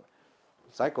PS3's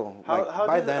cycle. How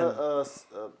by did then,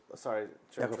 sorry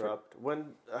to Yeah, go for it. interrupt.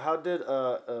 How did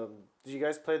you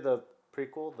guys play the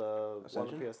prequel, the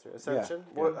Ascension? one on PS3 Ascension?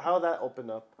 Yeah. What, how that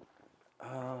opened up?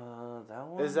 that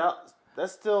one Is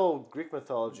that's still Greek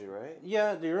mythology, right?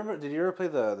 Yeah, do you remember? Did you ever play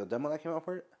the demo that came out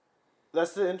for it?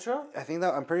 That's the intro. I think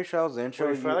I'm pretty sure that was the intro.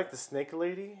 Where you fight like the snake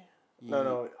lady?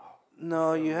 No.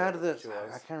 No, you had remember this. what she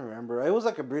was. I can't remember. It was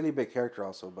like a really big character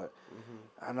also, but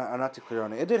I'm not too clear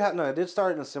on it. It did have it did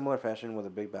start in a similar fashion with a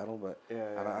big battle, but Yeah,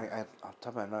 I off the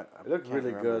top of my head, It looked can't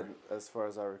really remember. good as far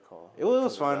as I recall. It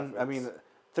was The fun. I graphics. mean,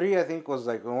 3 I think was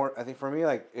like more. I think for me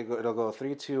like it'll go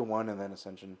 3, 2, 1, and then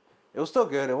Ascension. It was still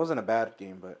good. It wasn't a bad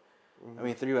game, but I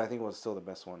mean 3 I think was still the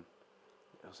best one.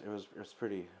 It was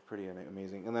pretty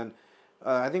amazing. And then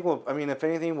I think if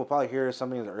anything we'll probably hear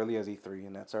something as early as E3,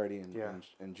 and that's already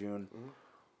in June.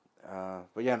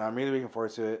 But yeah, no, I'm really looking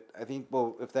forward to it. I think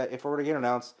if it were to get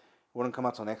announced, it wouldn't come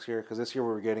out till next year because this year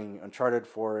we were getting Uncharted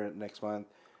 4 next month,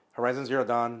 Horizon Zero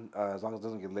Dawn as long as it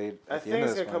doesn't get late. I think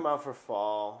it's gonna come out for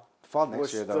fall. Fall next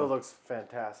which year still though. looks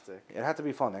fantastic. It had to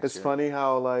be fall next it's year. funny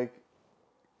how like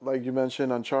you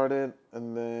mentioned Uncharted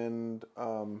and then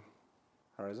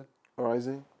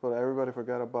Horizon, but everybody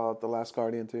forgot about The Last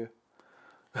Guardian too.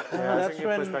 Yeah, that's that's when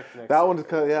when- push back to next That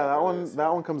year. one,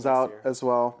 that one comes Next out year. as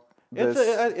well.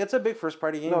 It's a big first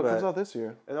party game. No, it but comes out this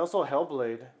year. And also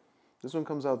Hellblade. This one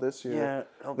comes out this year.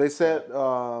 Yeah, They said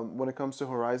when it comes to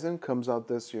Horizon, comes out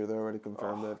this year. They already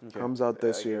confirmed it. okay. Comes out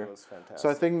this That game year. was fantastic. So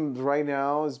I think right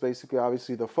now is basically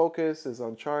obviously the focus is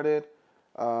Uncharted.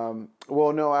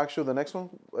 Well, no, actually the next one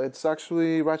it's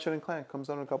actually Ratchet and Clank comes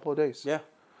out in a couple of days. Yeah.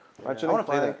 Ratchet I and wanna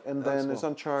play Clank, that. and That's then cool. it's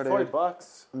Uncharted.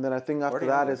 $40. And then I think after $40?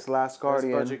 that it's Last Nice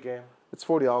Guardian. budget game. It's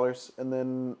 $40, and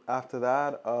then after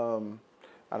that,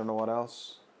 I don't know what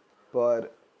else,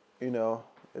 but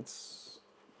it's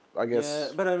I guess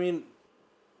Yeah, but I mean,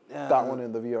 that one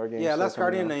in the VR game. Yeah, still Last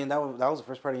coming Guardian. out. I mean, that was the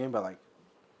first party game, but like,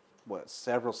 what,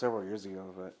 several years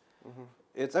ago. But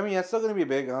it's. I mean, it's still gonna be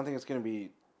big. I don't think it's gonna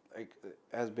be like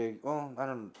as big. Well, I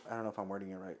don't know if I'm wording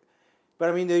it right. But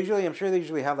I mean, I'm sure they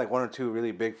usually have like one or two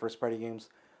really big first party games.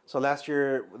 So last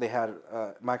year they had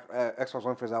Xbox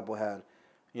One, for example, had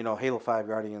Halo 5,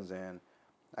 Guardians, and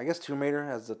I guess Tomb Raider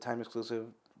as the time exclusive.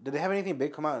 Did they have anything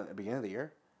big come out at the beginning of the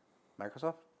year?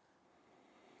 Microsoft?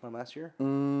 From last year?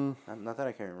 Not that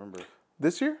I can remember.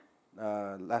 This year?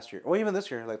 Last year. Or even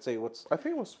this year. Let's say I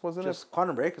think it wasn't just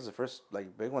Quantum Break is the first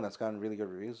like big one that's gotten really good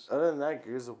reviews. Other than that,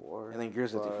 Gears of War. And then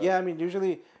Gears of War. Yeah, I mean,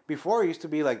 usually before it used to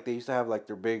be like they used to have like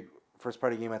their big first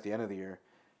party game at the end of the year.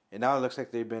 And now it looks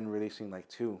like they've been releasing like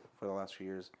two for the last few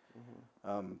years.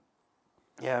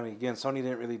 Yeah, I mean, again, Sony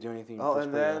didn't really do anything. Oh, first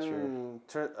and party last year.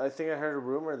 then I think I heard a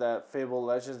rumor that Fable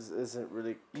Legends isn't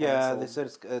really canceled. Yeah, they said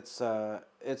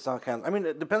it's not canceled. I mean,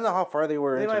 it depends on how far they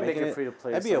were. They into might make making it free to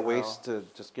play That'd be a somehow. waste to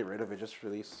just get rid of it. Just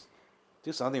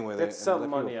do something with it. Get some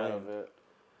and let money people out play of it.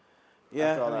 Yeah,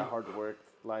 After all I mean, that hard work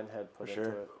Lionhead put for sure.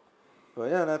 into it.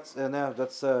 But yeah,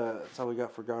 that's all we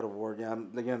got for God of War. Yeah,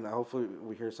 again, hopefully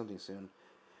we hear something soon.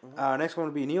 Next one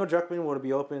would be Neil Druckmann would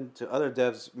be open to other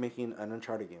devs making an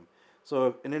Uncharted game.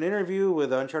 So in an interview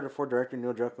with Uncharted 4 director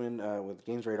Neil Druckmann with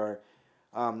Games Radar,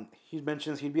 he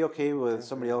mentions he'd be okay with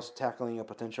somebody else tackling a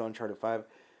potential Uncharted 5.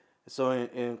 So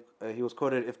he was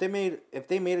quoted, if they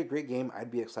made a great game,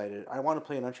 I'd be excited. I want to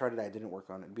play an Uncharted I didn't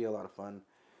work on. It'd be a lot of fun.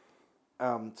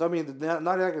 So I mean,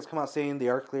 Naughty Dog has come out saying they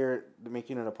are clear,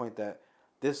 making it a point that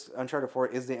this Uncharted 4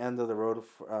 is the end of the road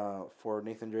for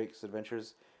Nathan Drake's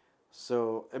adventures.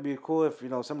 So it'd be cool if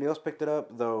somebody else picked it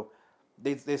up. Though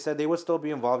they said they would still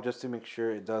be involved just to make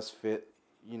sure it does fit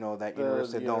that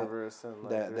universe. They don't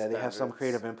that they have some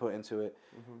creative input into it.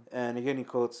 And again, in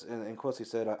quotes he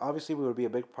said, obviously we would be a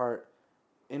big part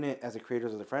in it as the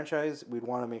creators of the franchise. We'd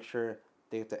want to make sure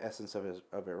they get the essence of it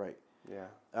right.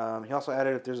 Yeah. He also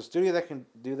added, if there's a studio that can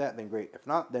do that, then great. If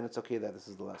not, then it's okay that this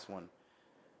is the last one.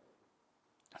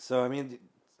 So I mean,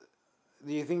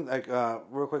 do you think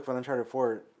real quick for Uncharted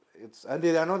 4? I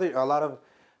know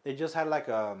they just had like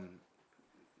a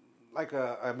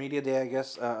media day, I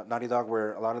guess, Naughty Dog,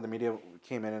 where a lot of the media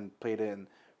came in and played it and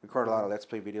recorded a lot of Let's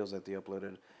Play videos that they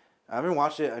uploaded. I haven't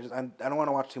watched it. I don't want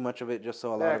to watch too much of it, just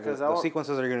so a lot of the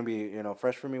sequences are going to be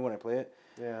fresh for me when I play it.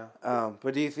 Yeah.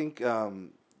 But do you think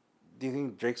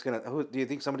Drake's gonna? Do you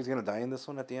think somebody's gonna die in this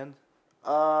one at the end?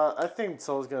 I think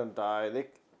Soul's gonna die.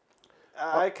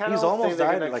 He's almost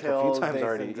died like a few times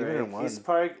already, even in one. He's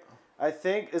probably. I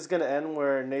think it's gonna end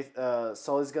where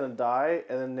Sully's gonna die,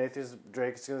 and then Nathan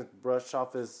Drake's gonna brush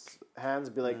off his hands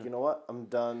and be like, you know what, I'm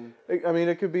done. I mean,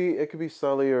 it could be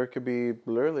Sully or it could be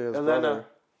literally his Elena. brother.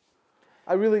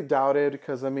 I really doubt it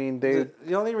because I mean they.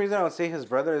 The only reason I would say his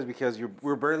brother is because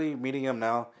we're barely meeting him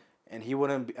now, and he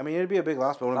wouldn't. I mean, it'd be a big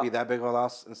loss, but it wouldn't be that big of a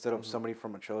loss instead of somebody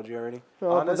from a trilogy already.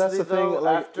 No, Honestly, that's the though, thing.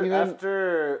 Like,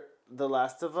 after The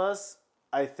Last of Us,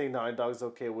 I think Naughty Dog's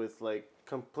okay with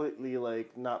completely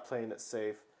not playing it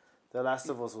safe. The Last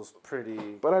of Us was pretty.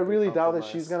 But I really doubt that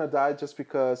compromised. she's gonna die just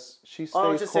because she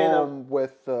Oh, stays just saying home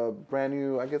with brand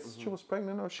new. I guess she was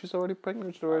pregnant or she's already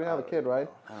pregnant. She already had a kid, right?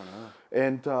 I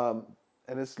don't know.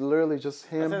 And it's literally just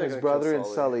him, think they're his gonna brother, kill and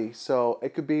Sully. So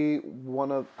it could be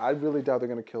one of. I really doubt they're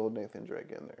gonna kill Nathan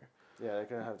Drake in there. Yeah, they're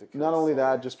gonna have to. Kill Not only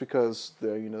Sully. just because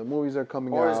the movies are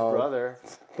coming Or out. his brother.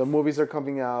 The movies are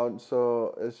coming out,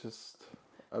 so it's just.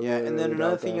 And then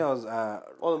another thing I was.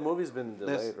 Well, the movie's been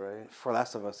delayed, right? For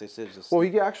Last of Us, they said just. Well,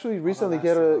 he actually recently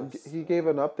he gave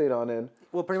an update on it.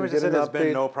 Well, pretty much they said there's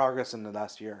been no progress in the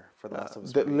last year for the Last of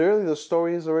Us. Literally, the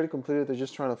story is already completed. They're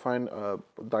just trying to find,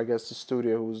 I guess, the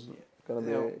studio who's gonna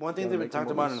be. One thing that we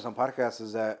talked about in some podcasts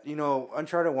is that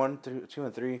Uncharted 1, 2,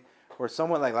 and 3 were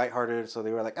somewhat lighthearted, so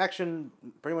they were action,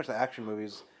 pretty much action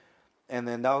movies, and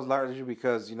then that was largely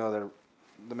because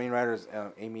the main writer is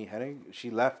Amy Hennig.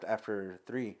 She left after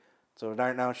 3. So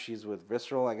right now she's with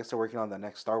Visceral. I guess they're working on the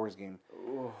next Star Wars game.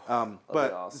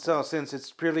 But awesome. So since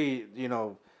it's purely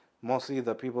mostly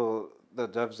the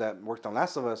devs that worked on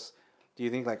Last of Us, do Do you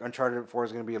think like Uncharted 4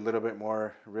 is going to be a little bit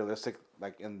more realistic,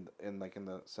 like in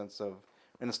the sense of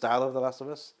in the style of The Last of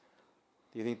Us?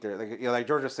 Do you think they're like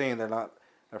George was saying, they're not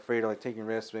afraid of like taking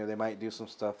risks? Maybe they might do some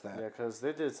stuff that. Yeah, because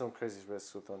they did some crazy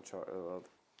risks with Uncharted,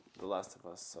 The Last of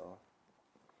Us. So.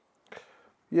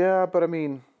 Yeah, but I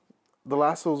mean, The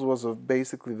Last of Us was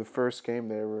basically the first game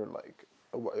they were like.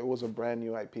 It was a brand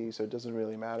new IP, so it doesn't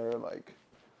really matter like.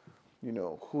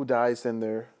 Who dies in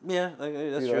there. Yeah,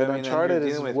 that's true. And I mean, Uncharted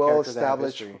is well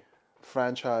established history.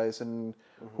 franchise, and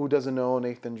who doesn't know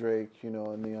Nathan Drake? In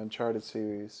the Uncharted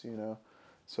series,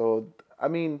 So I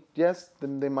mean, yes,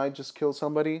 then they might just kill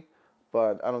somebody,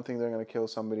 but I don't think they're gonna kill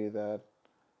somebody that.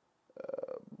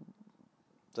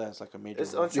 That's like a major.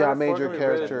 Major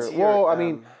character. Well, I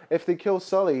mean, if they kill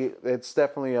Sully, it's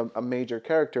definitely a major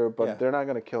character, but they're not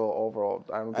going to kill overall.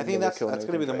 I think that's going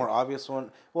to be the more obvious one.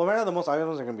 Well, right now the most obvious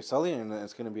ones are going to be Sully, and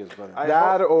it's going to be his brother. I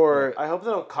hope they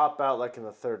don't cop out like in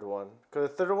the third one, because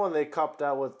the third one they copped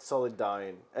out with Sully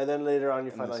dying, and then later on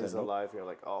you find out he's alive. You're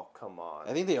like, oh come on.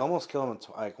 I think they almost killed him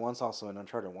once also in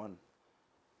Uncharted 1,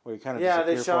 where he kind of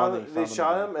they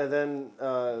shot him, and then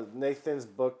Nathan's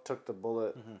book took the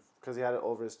bullet. Because he had it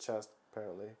over his chest,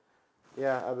 apparently.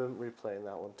 Yeah, I've been replaying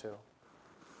that one, too.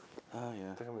 Oh,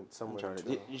 yeah. I think I'm in somewhere,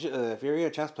 too. You should, if you ever get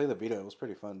a chance to play the Vita, it was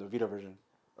pretty fun. The Vita version.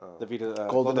 The Vita...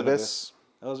 Golden Abyss.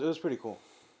 It was pretty cool.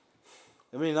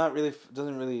 I mean, it's not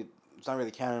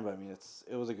really canon, but I mean,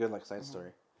 it was a good, like, side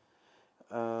story.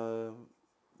 Let's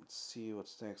see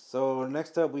what's next. So,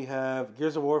 next up, we have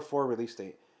Gears of War 4 release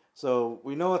date. So,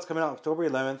 we know it's coming out October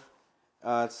 11th.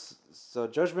 So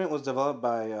Judgment was developed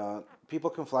by People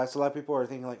Can Fly. So a lot of people are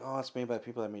thinking like, oh, it's made by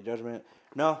people that made Judgment.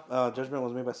 No, Judgment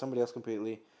was made by somebody else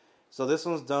completely. So this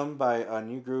one's done by a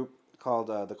new group called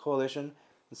The Coalition.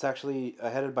 It's actually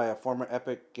headed by a former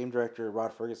Epic game director,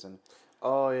 Rod Ferguson.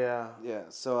 Oh, yeah. Yeah,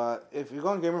 so if you go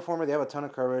on Game Informer, they have a ton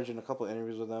of coverage and a couple of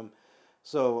interviews with them.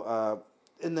 So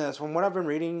from what I've been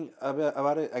reading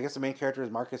about it, I guess the main character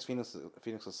is Marcus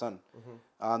Phoenix's son.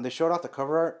 They showed off the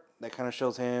cover art. That kind of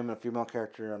shows him and a female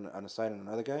character on the side and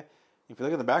another guy. If you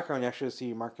look at the background, you actually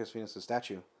see Marcus Phoenix's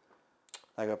statue.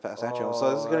 Like a statue. Oh,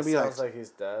 so this is going to be sounds like he's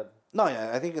dead. No,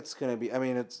 yeah, I think it's going to be... I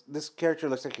mean, this character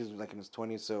looks like he's like in his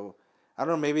 20s, so... I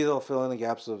don't know, maybe they'll fill in the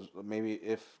gaps of maybe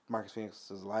if Marcus Phoenix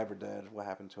is alive or dead, what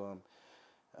happened to him.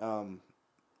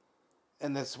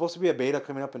 And there's supposed to be a beta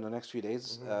coming up in the next few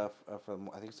days. I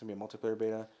think it's going to be a multiplayer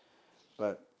beta.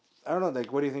 But... I don't know.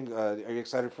 Like, what do you think? Are you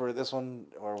excited for this one,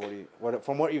 or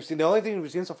from what you've seen? The only thing we've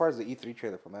seen so far is the E3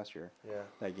 trailer from last year. Yeah,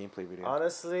 that gameplay video.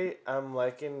 Honestly, I'm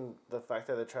liking the fact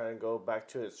that they're trying to go back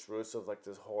to its roots of like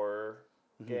this horror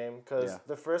game, because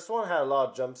the first one had a lot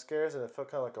of jump scares and it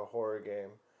felt kind of like a horror game.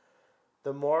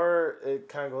 The more it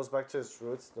kind of goes back to its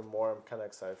roots, the more I'm kind of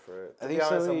excited for it. To be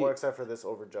honest, I'm more excited for this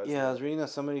over Judgment. Yeah, I was reading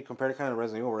that somebody compared it kind of to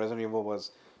Resident Evil. Resident Evil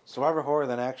was survivor horror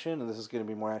than action, and this is going to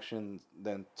be more action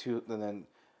than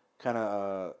kind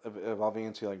of evolving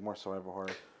into like more survival horror.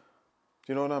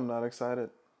 You know what? I'm not excited.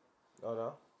 Oh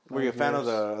no! Were you a fan of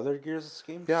the other Gears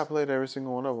games? Yeah, I played every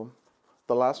single one of them.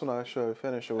 The last one I actually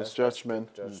finished, it was Judgment.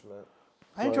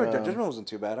 I enjoyed Judgment. Wasn't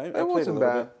too bad. I played wasn't a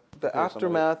little bad. Bit. The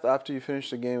aftermath after you finish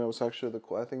the game, it was actually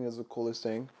I think is the coolest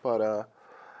thing. But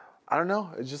I don't know.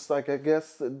 It's just like I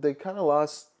guess they kind of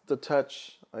lost the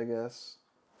touch. I guess.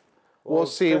 We'll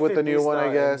see with the new one,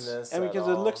 I guess. And because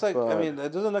it looks like, it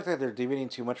doesn't look like they're deviating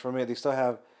too much from it. They still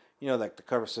have, like the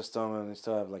cover system, and they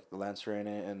still have like the Lancer in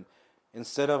it. And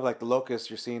instead of like the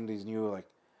Locust, you're seeing these new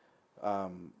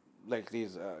like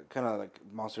these kind of like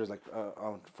monsters like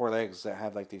on 4 legs that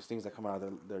have like these things that come out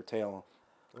of their tail.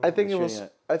 I think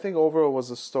I think overall it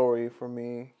was a story for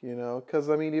me, because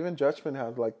I mean even Judgment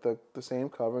had like the same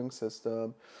covering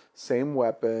system, same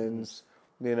weapons.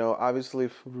 Obviously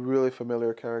really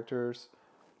familiar characters,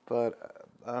 but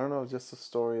I don't know, just the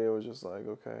story. It was just like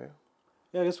okay.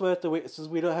 Yeah, I guess we have to wait since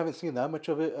we haven't seen that much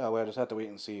of it. We just have to wait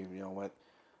and see,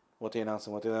 what they announce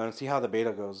and what they don't, and see how the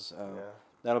beta goes.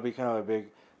 That'll be kind of a big.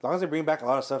 As long as they bring back a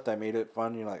lot of stuff that made it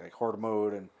fun, like horde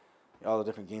mode and all the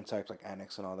different game types like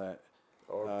Annex and all that.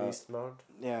 Or beast mode.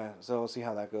 Yeah, so we'll see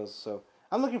how that goes. So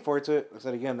I'm looking forward to it. Like I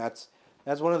said again, that's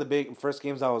one of the big first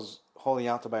games I was holding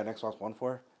out to buy an Xbox One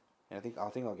for. And I think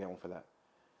I'll get one for that.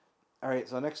 All right,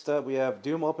 so next up we have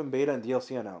Doom Open Beta and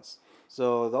DLC announced.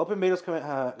 So the Open Beta is going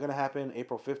to happen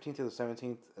April 15th to the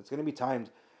 17th. It's going to be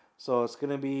timed. So it's going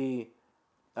to be,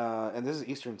 and this is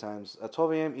Eastern times,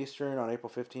 12 a.m. Eastern on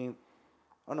April 15th.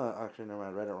 Oh no, actually never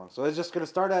mind, I read it wrong. So it's just going to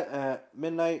start at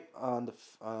midnight on the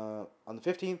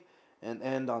 15th and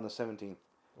end on the 17th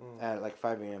at like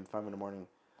 5 a.m., 5 in the morning.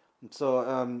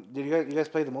 So, did you guys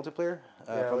play the multiplayer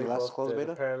yeah, from the last closed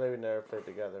beta? Apparently, we never played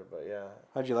together, but yeah.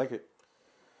 How'd you like it?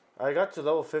 I got to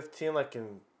level 15 like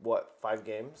in, 5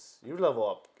 games? You level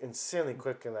up insanely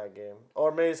quick in that game.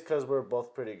 Or maybe it's because we're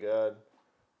both pretty good.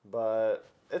 But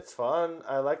it's fun.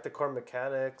 I like the core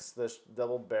mechanics, the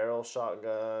double barrel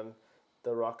shotgun,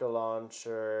 the rocket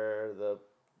launcher, the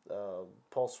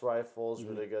pulse rifle's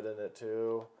really good in it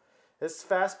too. It's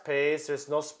fast paced. There's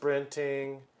no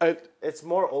sprinting. It's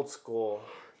more old school.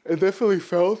 It definitely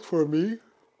felt for me.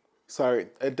 Sorry,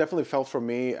 it definitely felt for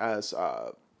me as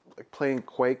like playing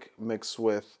Quake mixed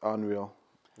with Unreal.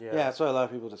 Yeah, that's what a lot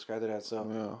of people describe it as.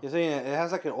 So you're saying it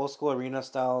has like an old school arena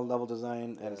style level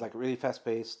design, and it's like really fast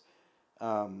paced.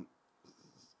 And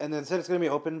then said it's gonna be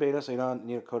open beta, so you don't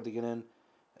need a code to get in.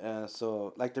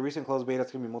 So like the recent closed beta,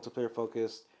 it's gonna be multiplayer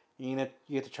focused. You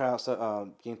get to try out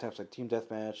some game types like team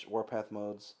deathmatch, warpath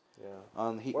modes. Yeah.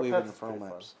 On Heatwave and Inferno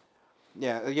maps.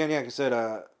 Yeah, again, like I said,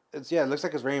 it looks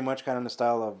like it's very much kind of in the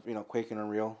style of Quake and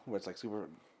Unreal, where it's like super,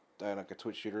 like a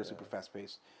Twitch shooter, super fast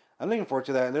paced. I'm looking forward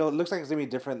to that. It looks like it's gonna be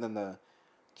different than the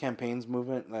campaigns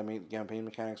movement. I mean, campaign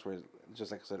mechanics, where it's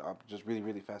just like I said, just really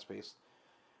really fast paced.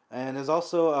 And there's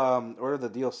also ordered the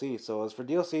DLC. So as for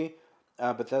DLC,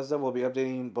 Bethesda will be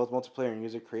updating both multiplayer and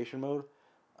user creation mode.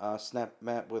 Snap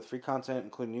map with free content,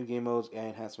 including new game modes, AI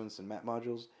enhancements, and map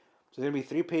modules. So there's gonna be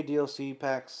 3 paid DLC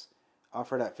packs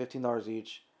offered at $15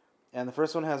 each. And the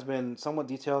first one has been somewhat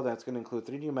detailed. That's going to include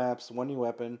 3 new maps, 1 new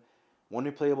weapon, 1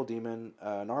 new playable demon,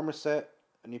 an armor set,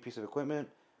 a new piece of equipment,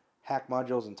 hack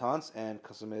modules and taunts, and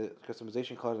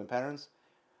customization colors and patterns.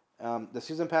 The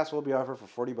season pass will be offered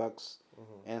for $40,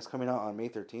 and it's coming out on May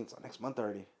 13th, so next month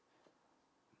already.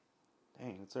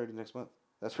 Dang, it's already next month.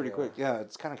 That's pretty quick. Yeah,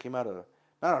 it's kind of came out of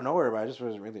nowhere, but I just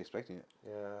wasn't really expecting it.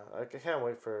 Yeah, I can't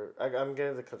wait for... I'm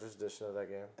getting the collector's edition of that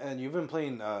game. And you've been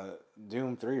playing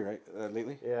Doom 3, right,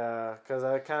 lately? Yeah, because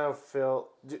I kind of feel...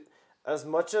 As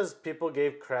much as people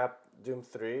gave crap Doom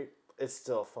 3, it's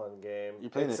still a fun game. You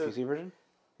playing the PC version?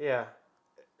 Yeah.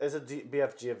 It's a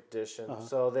BFG edition.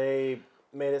 So they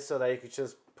made it so that you could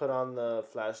just put on the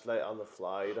flashlight on the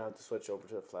fly. You don't have to switch over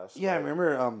to the flashlight. Yeah, I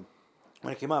remember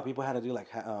when it came out, people had to do like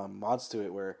mods to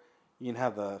it where you can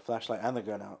have the flashlight and the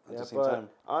gun out at the same time.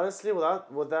 Honestly,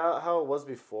 without how it was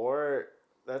before,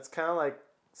 that's kind of like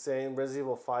saying Resident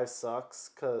Evil 5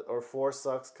 sucks or 4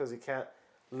 sucks because you can't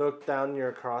look down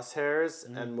your crosshairs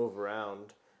and move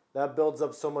around. That builds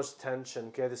up so much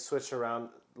tension. You have to switch around,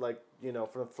 like,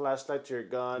 from the flashlight to your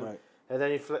gun. Right. And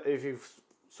then if you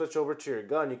switch over to your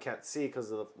gun, you can't see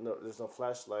because there's no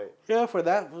flashlight. Yeah, for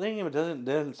that thing, it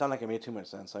didn't sound like it made too much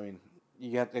sense. I mean,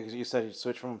 you got, like you said, you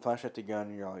switch from flashlight to gun,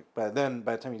 and you're like, but then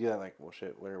by the time you do that, like, well,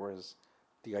 shit, where's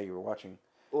the guy you were watching?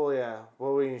 Well, yeah.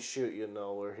 Well, when you shoot, you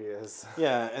know where he is.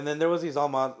 Yeah, and then there was these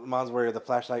mods where the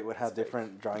flashlight would have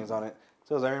different drawings on it.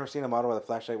 So I remember seeing a model where the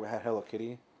flashlight would have Hello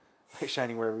Kitty, like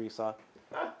shining wherever you saw.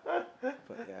 You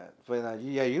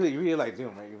really like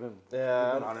Doom, right? You've been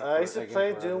on it. I used to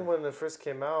play Doom when it first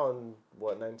came out in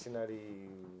 1990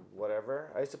 whatever.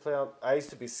 I used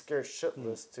to be scared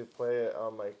shitless to play it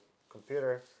on my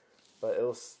computer, but it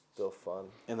was still fun.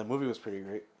 And the movie was pretty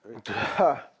great. Right?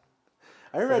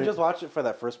 I remember I just watched it for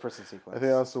that first person sequence. I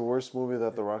think that's the worst movie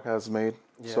that The Rock has made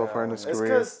so far in his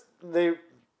career. It's because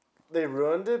they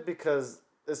ruined it because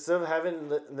instead of having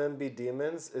them be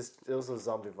demons, it was a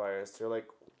zombie virus. They're like,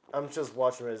 I'm just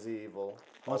watching Resident Evil.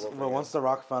 Once The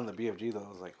Rock found the BFG, though, I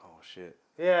was like, oh shit.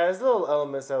 Yeah, there's little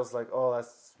elements that I was like, oh,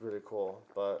 that's really cool,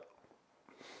 but.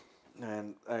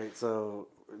 And alright, so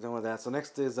we're done with that. So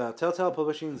next is Telltale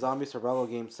publishing zombie survival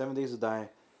game 7 Days to Die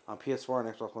on PS4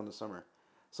 and Xbox One this summer.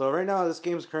 So right now, this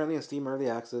game is currently in Steam Early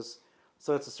Access.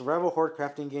 So it's a survival horde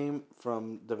crafting game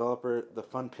from developer The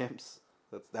Fun Pimps.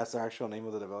 That's the actual name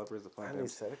of the developer, is The Fun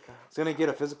Pimps. It's going to get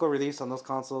a physical release on those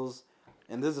consoles.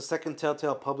 And this is the second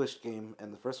Telltale published game,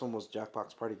 and the first one was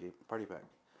Jackbox Party Pack.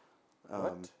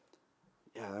 What?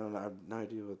 Yeah, I don't know. I have no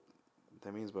idea what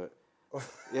that means, but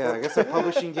yeah, I guess a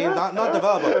publishing game, not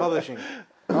developed, but publishing.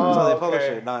 So they published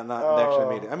it, not they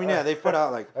actually made it. I mean, yeah, they put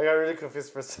out like. I got really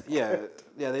confused for a second.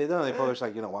 Yeah, they published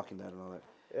like Walking Dead and all that.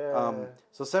 Yeah.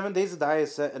 So 7 Days to Die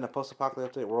is set in a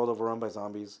post-apocalyptic world overrun by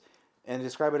zombies, and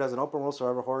describe it as an open-world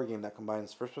survival horror game that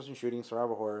combines first-person shooting,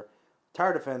 survival horror,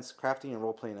 tower defense, crafting, and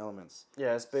role-playing elements.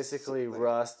 Yeah, it's basically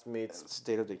Rust meets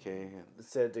State of Decay.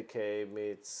 State of Decay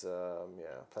meets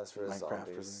Plants vs.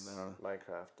 Zombies,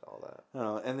 Minecraft, all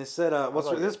that. And they said, this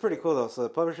is pretty cool though. So the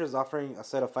publisher is offering a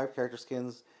set of 5 character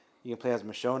skins. You can play as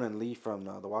Michonne and Lee from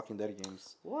the Walking Dead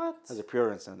games. What? As a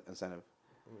pre-order incentive.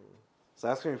 So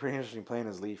that's gonna be pretty interesting playing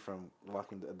as Lee from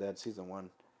Walking Dead season 1.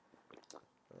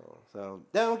 So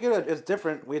yeah, it's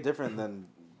different, way different than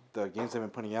the games they've been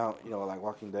putting out. Like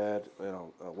Walking Dead,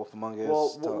 Wolf Among Us.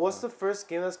 Well, what's the first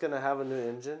game that's gonna have a new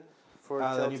engine for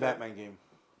the new Batman game?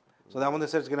 So that one they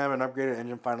said it's gonna have an upgraded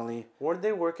engine finally. Weren't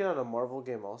they working on a Marvel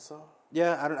game also?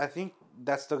 Yeah, I think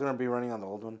that's still gonna be running on the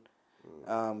old one.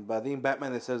 But I think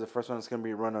Batman, they said, is the first one that's gonna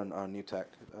be run on new tech,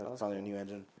 probably a new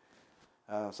engine.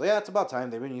 So yeah, it's about time.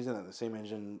 They've been using the same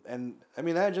engine, and I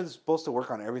mean that engine's supposed to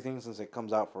work on everything since it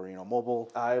comes out for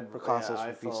mobile, for consoles,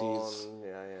 for PCs.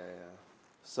 Yeah.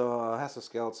 So it has to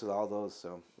scale to all those.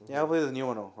 So yeah, hopefully the new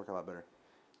one will work a lot better.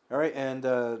 All right, and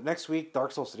next week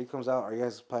Dark Souls 3 comes out. Are you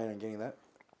guys planning on getting that?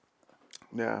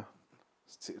 Yeah.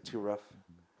 It's too rough.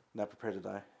 Not prepared to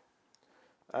die.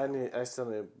 I still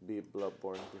need to beat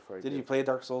Bloodborne before I Did you play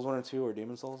Dark Souls 1 or 2 or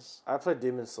Demon Souls? I played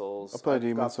Demon Souls. I played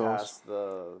Demon got Souls. past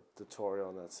the tutorial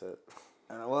and that's it.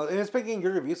 Well, it's been getting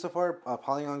good reviews so far.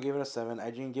 Polygon gave it a 7.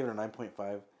 IGN gave it a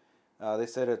 9.5. They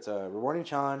said it's a rewarding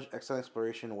challenge, excellent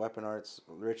exploration, weapon arts,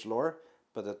 rich lore,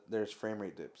 but there's frame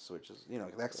rate dips, which is,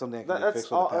 that's something that can be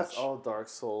fixed with a patch. That's all Dark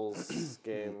Souls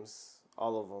games,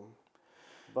 all of them.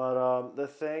 But the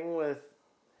thing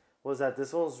was that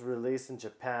this one was released in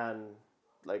Japan,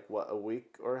 like, a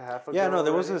week or a half ago? Yeah, no,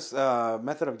 there was already? this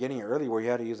method of getting it early where you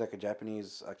had to use, like, a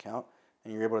Japanese account,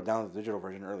 and you were able to download the digital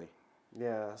version early.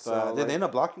 Yeah, So did they end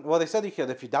up blocking? Well, they said you could,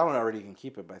 if you download it already, you can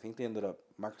keep it, but I think they ended up,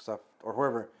 Microsoft or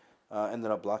whoever,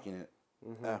 ended up blocking it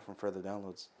from further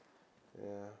downloads. Yeah.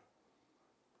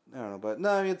 I don't know, but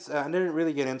no, I mean, I didn't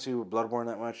really get into Bloodborne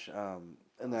that much,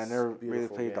 and then I never really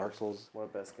played Dark Souls. One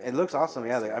of the best games. It looks awesome,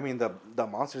 yeah. I mean, the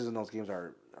monsters in those games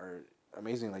are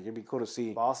amazing. Like, it'd be cool to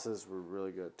see. Bosses were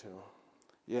really good, too.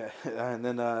 Yeah, and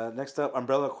then next up,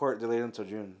 Umbrella Court delayed until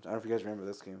June. I don't know if you guys remember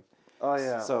this game. Oh,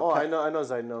 yeah. So I know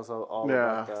Zaid knows all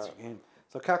about that.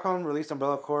 So Capcom released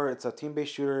Umbrella Corps. It's a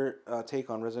team-based shooter take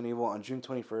on Resident Evil on June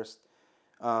 21st.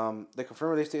 The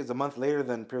confirmed release date is a month later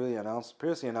than previously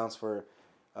announced for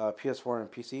PS4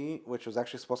 and PC, which was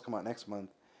actually supposed to come out next month.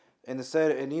 And it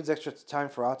said it needs extra time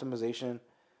for optimization.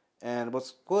 And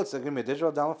what's cool, it's going to be a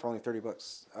digital download for only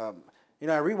 $30. I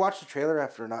rewatched the trailer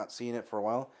after not seeing it for a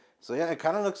while. So yeah, it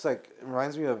kind of looks like, it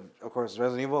reminds me of course,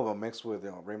 Resident Evil, but mixed with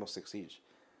Rainbow Six Siege.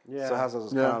 Yeah. So it has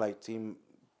those kind of like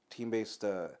team-based,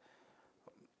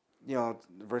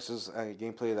 versus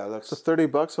gameplay that looks. So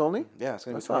 $30 only? Yeah, it's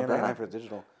gonna be That's not $29 bad. for the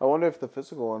digital. I wonder if the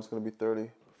physical one's gonna be $30.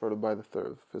 Prefer to buy the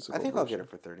third physical. I think I'll get it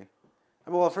for $30.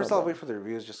 Well, first I'll wait for the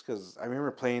reviews just because I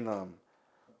remember playing.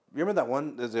 Remember that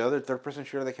one? There's the other third-person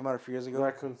shooter that came out a few years ago.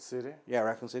 Raccoon City? Yeah,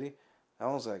 Raccoon City. That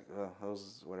one was like, that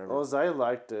was whatever. Oh, Zaid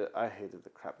liked it. I hated the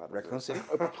crap out of Raccoon it. City.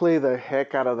 I play the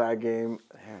heck out of that game.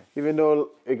 Even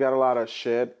though it got a lot of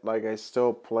shit, like I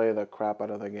still play the crap out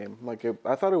of the game. Like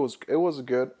I thought it was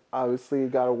good. Obviously,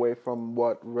 it got away from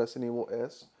what Resident Evil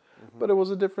is, but it was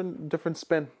a different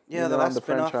spin. Yeah, the last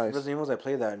spin-off Resident Evils I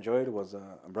played that I enjoyed was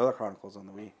Umbrella Chronicles on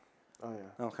the Wii. Oh yeah,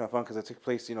 that was kind of fun because it took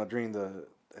place, during the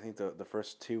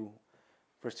first two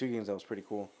games. That was pretty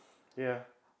cool. yeah.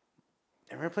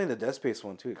 I remember playing the Dead Space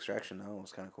one too, Extraction. That one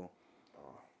was kind of cool.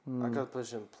 I got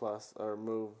PlayStation Plus or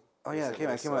Move. Oh yeah, it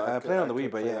came out. I played it on the Wii,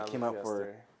 but yeah, it came out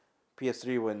for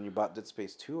PS3 when you bought Dead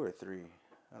Space 2 or 3.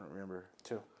 I don't remember.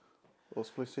 2. Those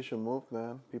PlayStation Move,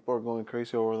 man. People are going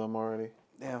crazy over them already.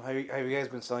 Yeah, have you guys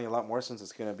been selling a lot more since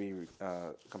it's gonna be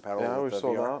compatible? Yeah, with we the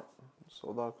sold VR? out.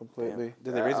 Sold out completely. Yeah.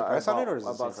 Did they raise the price on it, or is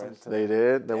it the same price? They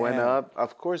did. They went Damn. up,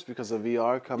 of course, because of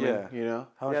VR coming. Yeah.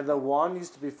 How Yeah, much? the one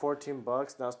used to be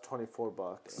 $14. Now it's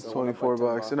 $24. It's So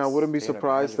 $24, and I wouldn't be Damn,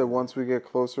 surprised that imagine. once we get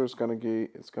closer, it's gonna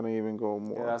even go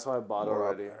more. Yeah, that's why I bought it More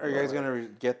already. Are you guys gonna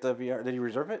get the VR? Did you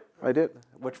reserve it? I did.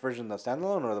 Which version, the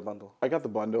standalone or the bundle? I got the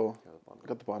bundle.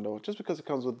 Just because it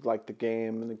comes with like the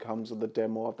game and it comes with the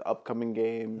demo of the upcoming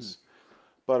games.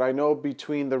 But I know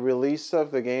between the release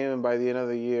of the game and by the end of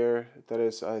the year, that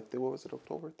is, I think, what was it,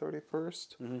 October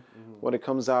 31st? When it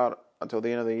comes out until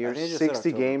the end of the year, think it just said 60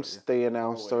 October, games but they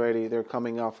announced already. They're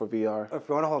coming out for VR. If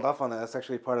you want to hold off on that, that's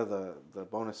actually part of the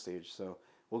bonus stage. So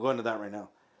we'll go into that right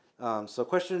now. So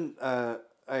question I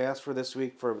asked for this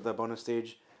week for the bonus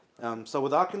stage. So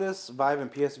with Oculus, Vive,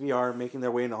 and PSVR making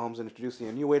their way into homes and introducing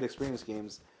a new way to experience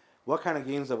games, what kind of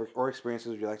games or experiences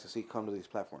would you like to see come to these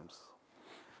platforms?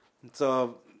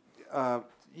 So,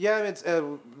 this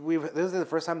is the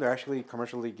first time they're actually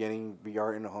commercially getting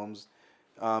VR into homes.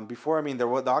 Before, I mean, there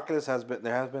has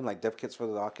been like dev kits for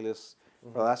the Oculus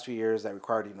for the last few years that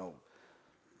required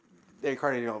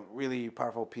really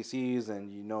powerful PCs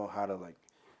and how to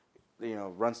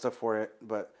run stuff for it.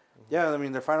 But yeah, I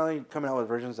mean, they're finally coming out with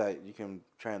versions that you can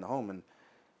try in the home, and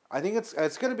I think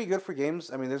it's gonna be good for games.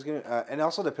 I mean, there's gonna and it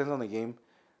also depends on the game.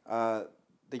 The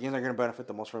games that are gonna benefit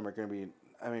the most from are gonna be,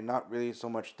 I mean, not really so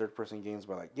much third-person games,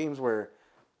 but like games where,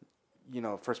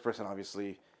 first-person,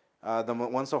 obviously. The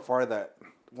one so far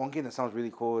one game that sounds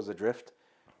really cool is Adrift.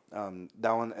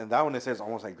 That one, it says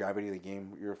almost like Gravity, the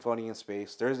game. You're floating in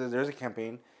space. There's a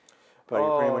campaign, but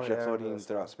you're pretty much floating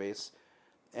throughout space.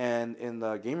 And in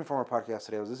the Game Informer podcast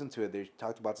today, I was listening to it. They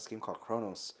talked about this game called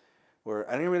Chronos, where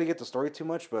I didn't really get the story too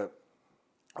much, but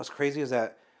what's crazy is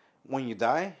that when you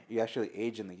die, you actually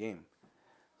age in the game.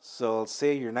 So let's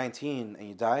say you're 19 and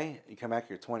you die, you come back,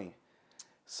 you're 20.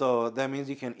 So that means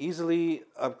you can easily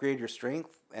upgrade your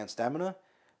strength and stamina,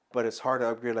 but it's hard to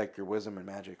upgrade like your wisdom and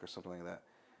magic or something like that.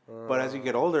 But as you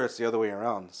get older, it's the other way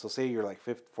around. So say you're like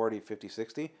 50, 40, 50,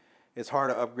 60, it's hard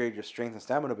to upgrade your strength and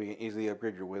stamina, but you can easily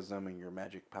upgrade your wisdom and your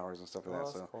magic powers and stuff like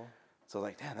that. That's cool. So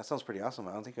like, damn, that sounds pretty awesome.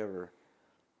 I don't think I ever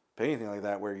played anything like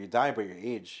that where you die but you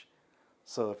age.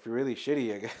 So if you're really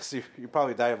shitty, I guess you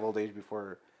probably die of old age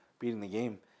before beating the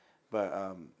game.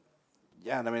 But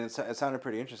yeah, I mean, it sounded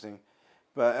pretty interesting.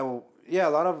 But yeah, a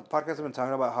lot of podcasts have been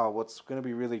talking about how what's going to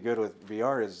be really good with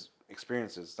VR is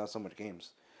experiences, not so much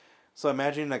games. So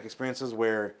imagine like experiences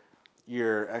where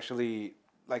you're actually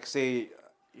like, say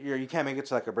you can't make it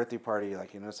to like a birthday party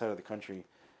like in this side of the country,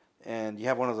 and you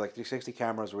have one of those like 360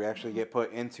 cameras where you actually get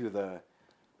put into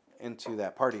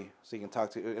that party, so you can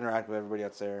interact with everybody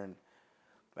that's there. And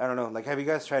I don't know, like, have you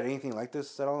guys tried anything like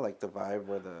this at all? Like the Vive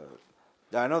or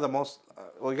I know the most.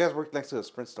 Well, you guys work next to the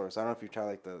Sprint store, so I don't know if you tried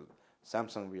like the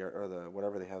Samsung VR or the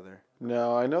whatever they have there.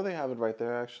 No, I know they have it right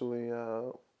there. Actually,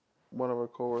 one of our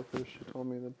coworkers, she told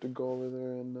me to go over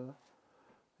there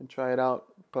and try it out,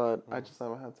 but I just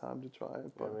haven't had time to try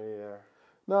it. But Yeah, me either.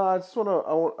 no, I just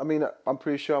I mean, I'm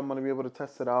pretty sure I'm gonna be able to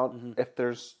test it out if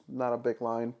there's not a big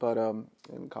line, but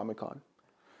in Comic-Con.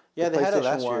 Yeah, they had it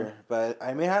last one. year, but I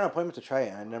had an appointment to try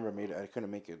it. I never made it. I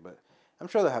couldn't make it, but I'm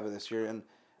sure they'll have it this year. And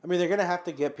I mean, they're gonna have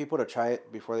to get people to try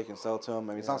it before they can sell it to them.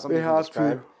 I mean, it's not something you can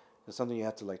describe. It's something you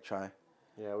have to like try.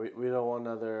 Yeah, we don't want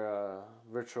another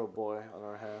Virtual Boy on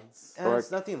our hands. And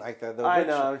it's nothing like that though. I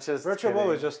know, I'm just Virtual kidding.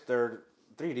 Boy is just their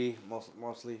 3D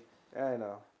mostly. Yeah, I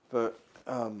know. But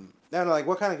I don't know, like,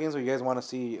 what kind of games would you guys want to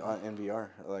see in VR,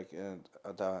 like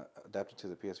adapted to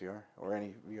the PSVR or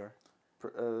any VR?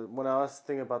 When I was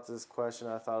thinking about this question,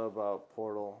 I thought about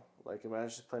Portal. Like, imagine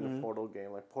just playing a Portal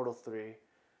game, like Portal 3.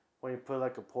 When you put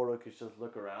like a portal, you could just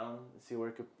look around and see where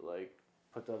you could like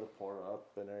put the other portal up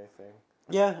and everything.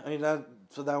 Yeah, I mean that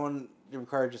one you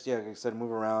require just like I said,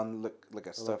 move around, look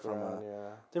at stuff from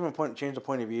a different point, change the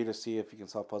point of view to see if you can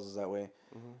solve puzzles that way.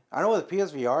 Mm-hmm. I know with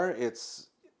PSVR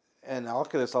and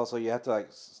Oculus also you have to like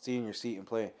stay in your seat and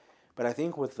play, but I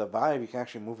think with the Vive you can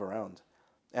actually move around.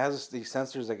 It has these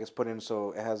sensors that gets put in,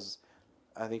 so it has,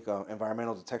 I think,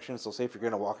 environmental detection. So say if you're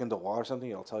gonna walk into a wall or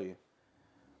something, it'll tell you.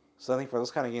 So I think for those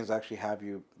kind of games, actually have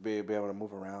you be able to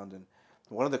move around. And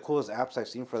one of the coolest apps I've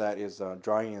seen for that is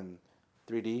drawing in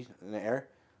 3D in the air.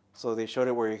 So they showed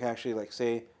it where you can actually, like,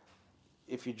 say,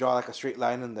 if you draw like a straight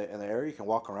line in the air, you can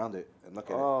walk around it and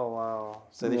look at it. Oh wow!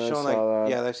 So they've shown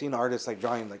I've seen artists like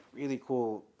drawing like really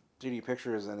cool 3D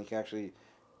pictures, and you can actually,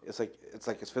 it's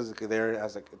physically there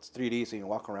as like it's 3D, so you can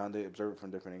walk around it, observe it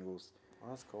from different angles. Oh,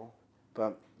 that's cool.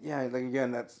 But yeah, like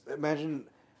again,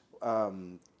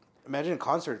 imagine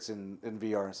concerts in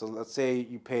VR. So let's say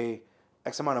you pay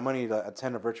X amount of money to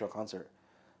attend a virtual concert.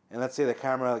 And let's say the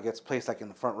camera gets placed like in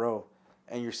the front row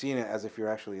and you're seeing it as if you're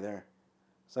actually there.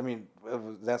 So I mean,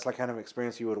 that's like kind of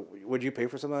experience would you pay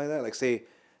for something like that? Like say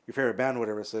your favorite band,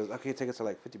 whatever, says, okay, tickets are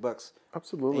like $50.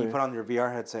 Absolutely. And you put on your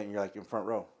VR headset and you're like in front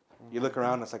row. Mm-hmm. You look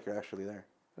around, it's like you're actually there.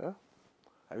 Yeah.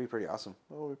 That'd be pretty awesome.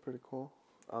 That would be pretty cool.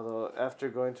 Although after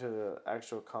going to the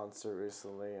actual concert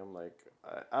recently, I'm like,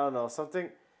 I don't know, something.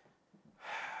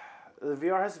 The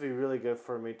VR has to be really good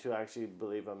for me to actually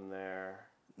believe I'm there.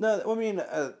 No, I mean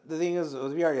the thing is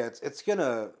with VR, yeah, it's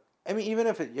gonna. I mean, even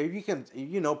if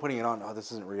putting it on,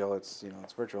 this isn't real. It's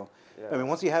it's virtual. Yeah. I mean,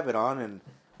 once you have it on and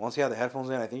once you have the headphones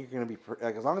in, I think you're gonna be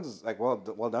like as long as it's like well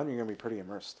done, you're gonna be pretty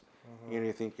immersed. Mm-hmm. You're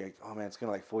gonna think like, oh man, it's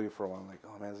gonna like fool you for a while. Like,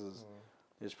 oh man, this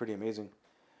is pretty amazing.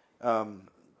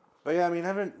 But yeah, I mean, I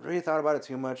haven't really thought about it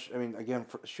too much. I mean, again,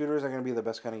 shooters are gonna be the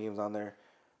best kind of games on there.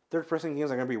 Third-person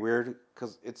games are gonna be weird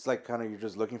because it's like kind of you're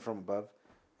just looking from above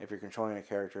if you're controlling a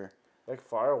character. Like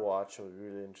Firewatch would be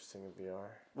really interesting in VR.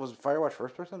 Was Firewatch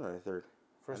first person or third?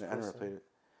 First person. I never played it.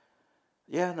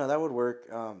 Yeah, no, that would work.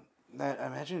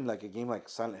 Imagine like a game like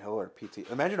Silent Hill or PT.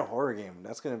 Imagine a horror game.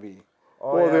 That's gonna be.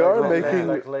 Oh, well, yeah, they are making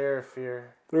like Layer of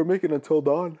Fear. They're making Until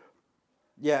Dawn.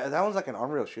 Yeah, that one's like an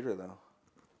Unreal shooter though.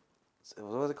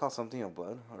 What was it called? Something of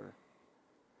Blood or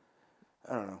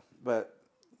I don't know, but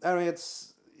I mean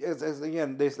it's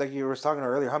again like you were talking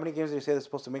earlier. How many games did you say they're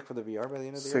supposed to make for the VR by the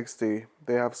end of the year? 60.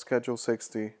 They have scheduled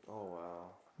 60. Oh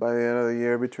wow! By the end of the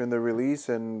year, between the release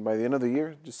and by the end of the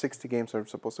year, just 60 games are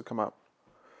supposed to come out.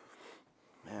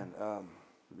 Man,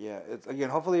 yeah, it's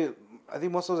again. Hopefully, I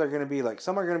think most of those are gonna be like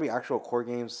some are gonna be actual core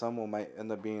games. Some might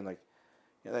end up being like,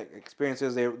 like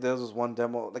experiences. There was one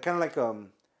demo, like kind of like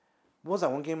what was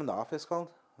that one game in the office called?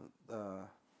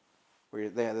 Where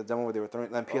they had the demo where they were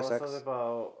throwing on PSX. Something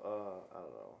about I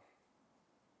don't know.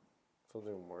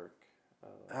 Something work.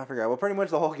 I forgot. Well, pretty much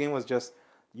the whole game was just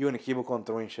you in a cubicle and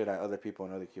throwing shit at other people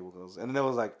in other cubicles. And then there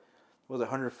was like, what was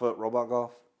it 100-foot robot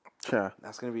golf? Yeah.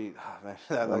 That's gonna be. Oh,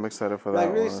 man, I'm excited for that.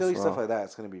 Like really one silly as well. stuff like that.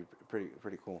 It's gonna be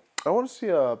pretty cool. I want to see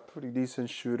a pretty decent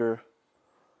shooter.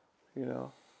 You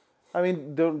know, I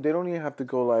mean, they don't even have to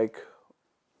go like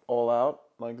all out.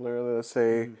 Like literally, let's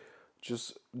say,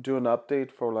 just do an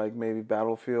update for like maybe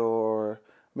Battlefield or.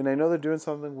 I mean, I know they're doing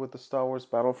something with the Star Wars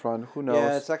Battlefront. Who knows?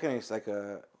 Yeah, it's like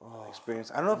a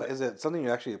experience. I don't know if is it something you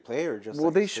actually play or just. Well,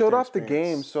 like they showed off the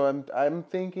experience? game, so I'm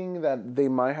thinking that they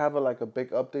might have a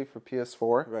big update for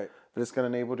PS4. Right. That it's gonna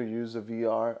enable to use the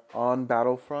VR on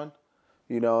Battlefront.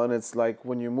 You know, and it's like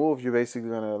when you move, you're basically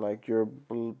gonna like you're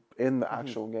in the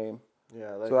actual game.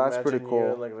 Yeah, like so that's pretty imagine cool.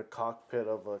 you're in, like the cockpit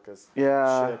of like a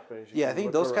Yeah. ship. And you Yeah, I can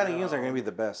think look those kind of games are around. gonna be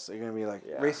the best. They're gonna be like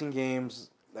racing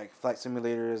games, like flight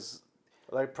simulators.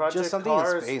 Like Project something in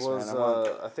Cars space, was, man.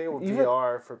 I think it was Even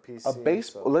VR for PC. A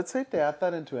base. so- Let's say if they add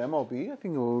that into MLB, I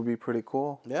think it would be pretty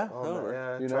cool. Yeah, Oh, that'll man, work.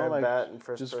 yeah, You try know, and like bat in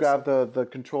first just person. grab the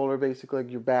controller, basically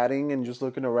like you're batting and just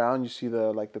looking around. You see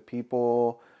the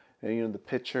people, and the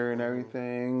pitcher and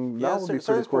everything. Yeah, that would be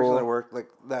certain pretty sports that cool. work like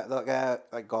that.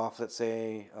 Like golf, let's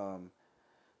say.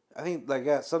 I think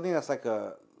like something that's like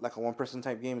a 1-person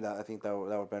type game that I think that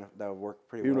would work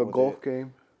pretty Even well. a with golf it.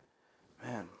 game.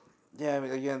 Man, yeah. I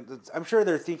mean, again, I'm sure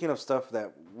they're thinking of stuff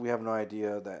that we have no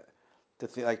idea that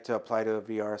to apply to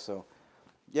VR. So,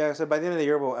 yeah. So by the end of the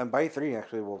year, and by E3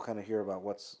 actually, we'll kind of hear about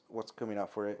what's coming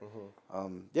out for it.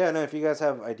 Yeah. No, if you guys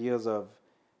have ideas of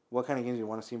what kind of games you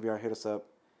want to see in VR, hit us up.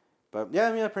 But yeah,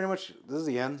 I mean, pretty much this is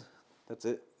the end. That's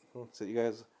it. So you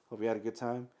guys hope you had a good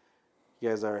time. You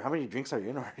guys how many drinks are you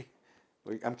in already?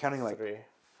 I'm counting like 3.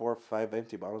 4 or 5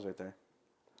 empty bottles right there.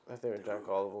 I think we drank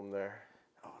all of them there.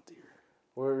 Oh dear.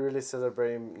 We're really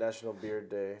celebrating National Beer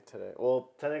Day today.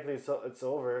 Well, technically it's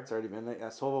over. It's already midnight. Yeah,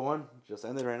 12:01 just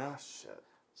ended right now. Ah, shit.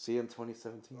 See you in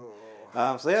 2017.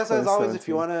 So yeah, so as always, if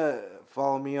you 2017. want to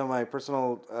follow me on my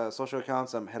personal social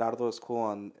accounts, I'm Head Out of Those Cool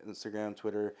on Instagram,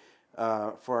 Twitter.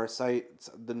 For our site,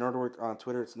 it's the Nerdwork on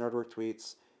Twitter. It's Nerdwork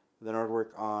Tweets. The Nerdwork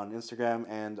on Instagram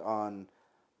and on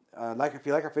if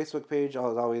you like our Facebook page,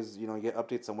 as always, you get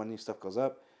updates on when new stuff goes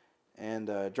up. And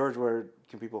George, where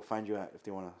can people find you at if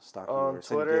they want to stalk you On or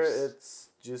send Twitter, gifts?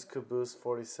 it's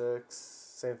JuiceCaboose46.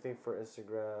 Same thing for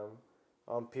Instagram.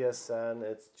 On PSN,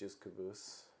 it's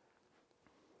JuiceCaboose.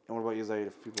 And what about you, Zaid,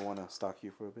 if people want to stalk you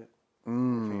for a bit? Where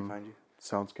can you find you?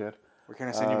 Sounds good. Where can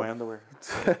I send you my underwear?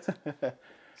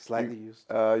 Slightly used.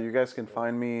 You guys can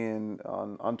find me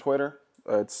on Twitter.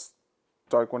 It's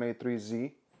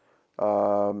Dark183Z.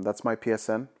 That's my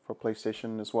PSN for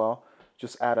PlayStation as well.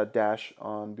 Just add a dash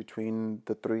on between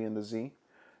the 3 and the Z.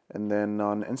 And then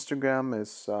on Instagram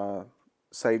is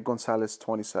Said Gonzalez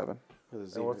 27.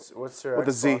 And what's your With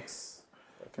a Z. Xbox?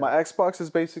 Okay. My Xbox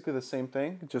is basically the same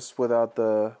thing, just without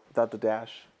the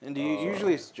dash. And do you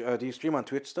usually do you stream on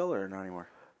Twitch still or not anymore?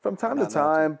 From time to Not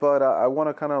now, time, but I want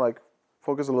to kind of like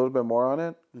focus a little bit more on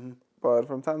it. Mm-hmm. But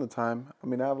from time to time, I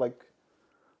mean, I have like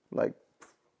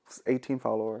 18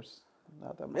 followers.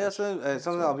 Not that much. Yeah, so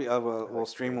something we'll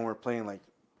stream when we're playing like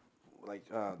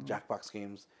Jackbox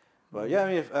games. But yeah,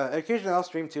 I mean, occasionally I'll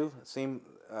stream too. Same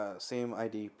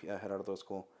ID. Head Out of Those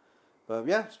Cool. But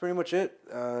yeah, that's pretty much it.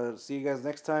 See you guys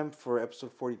next time for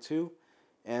episode 42.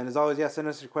 And as always, send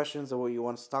us your questions of what you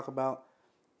want us to talk about.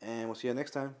 And we'll see you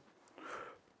next time.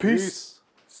 Peace.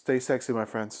 Stay sexy, my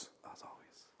friends.